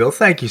show. Bill,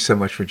 thank you so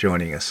much for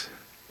joining us.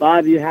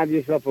 Bob, you have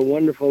yourself a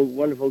wonderful,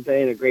 wonderful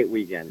day and a great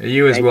weekend.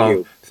 You as well.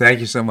 You.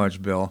 Thank you so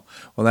much, Bill.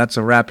 Well, that's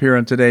a wrap here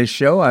on today's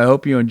show. I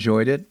hope you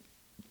enjoyed it.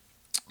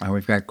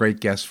 We've got great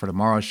guests for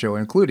tomorrow's show,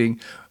 including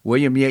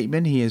William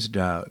Yateman. He is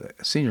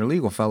senior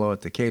legal fellow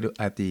at the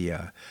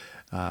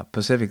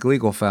Pacific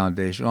Legal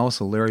Foundation.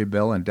 Also, Larry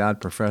Bell, endowed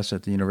professor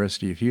at the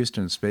University of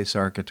Houston in space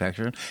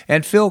architecture,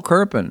 and Phil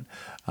Kerpen.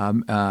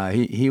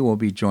 He will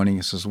be joining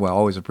us as well.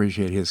 Always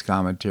appreciate his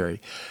commentary.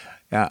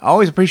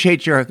 Always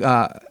appreciate your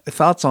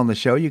thoughts on the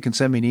show. You can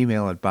send me an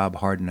email at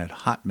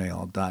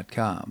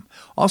bobharden@hotmail.com.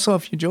 Also,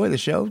 if you enjoy the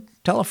show,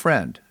 tell a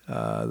friend.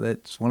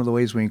 That's one of the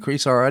ways we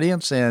increase our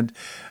audience and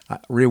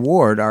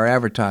reward our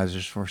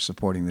advertisers for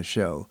supporting the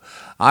show.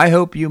 I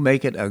hope you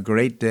make it a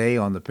great day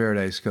on the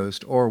Paradise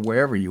Coast or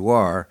wherever you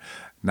are.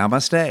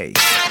 Namaste.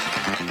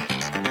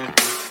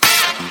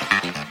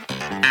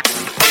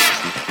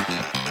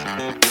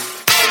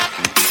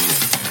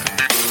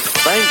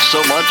 Thanks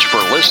so much for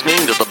listening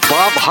to The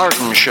Bob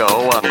Harden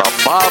Show on the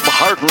Bob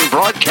Harden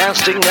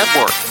Broadcasting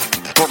Network.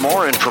 For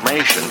more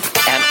information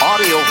and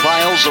audio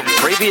files of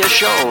previous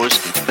shows,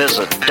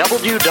 visit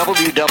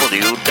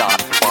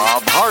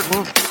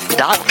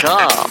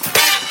www.bobharden.com.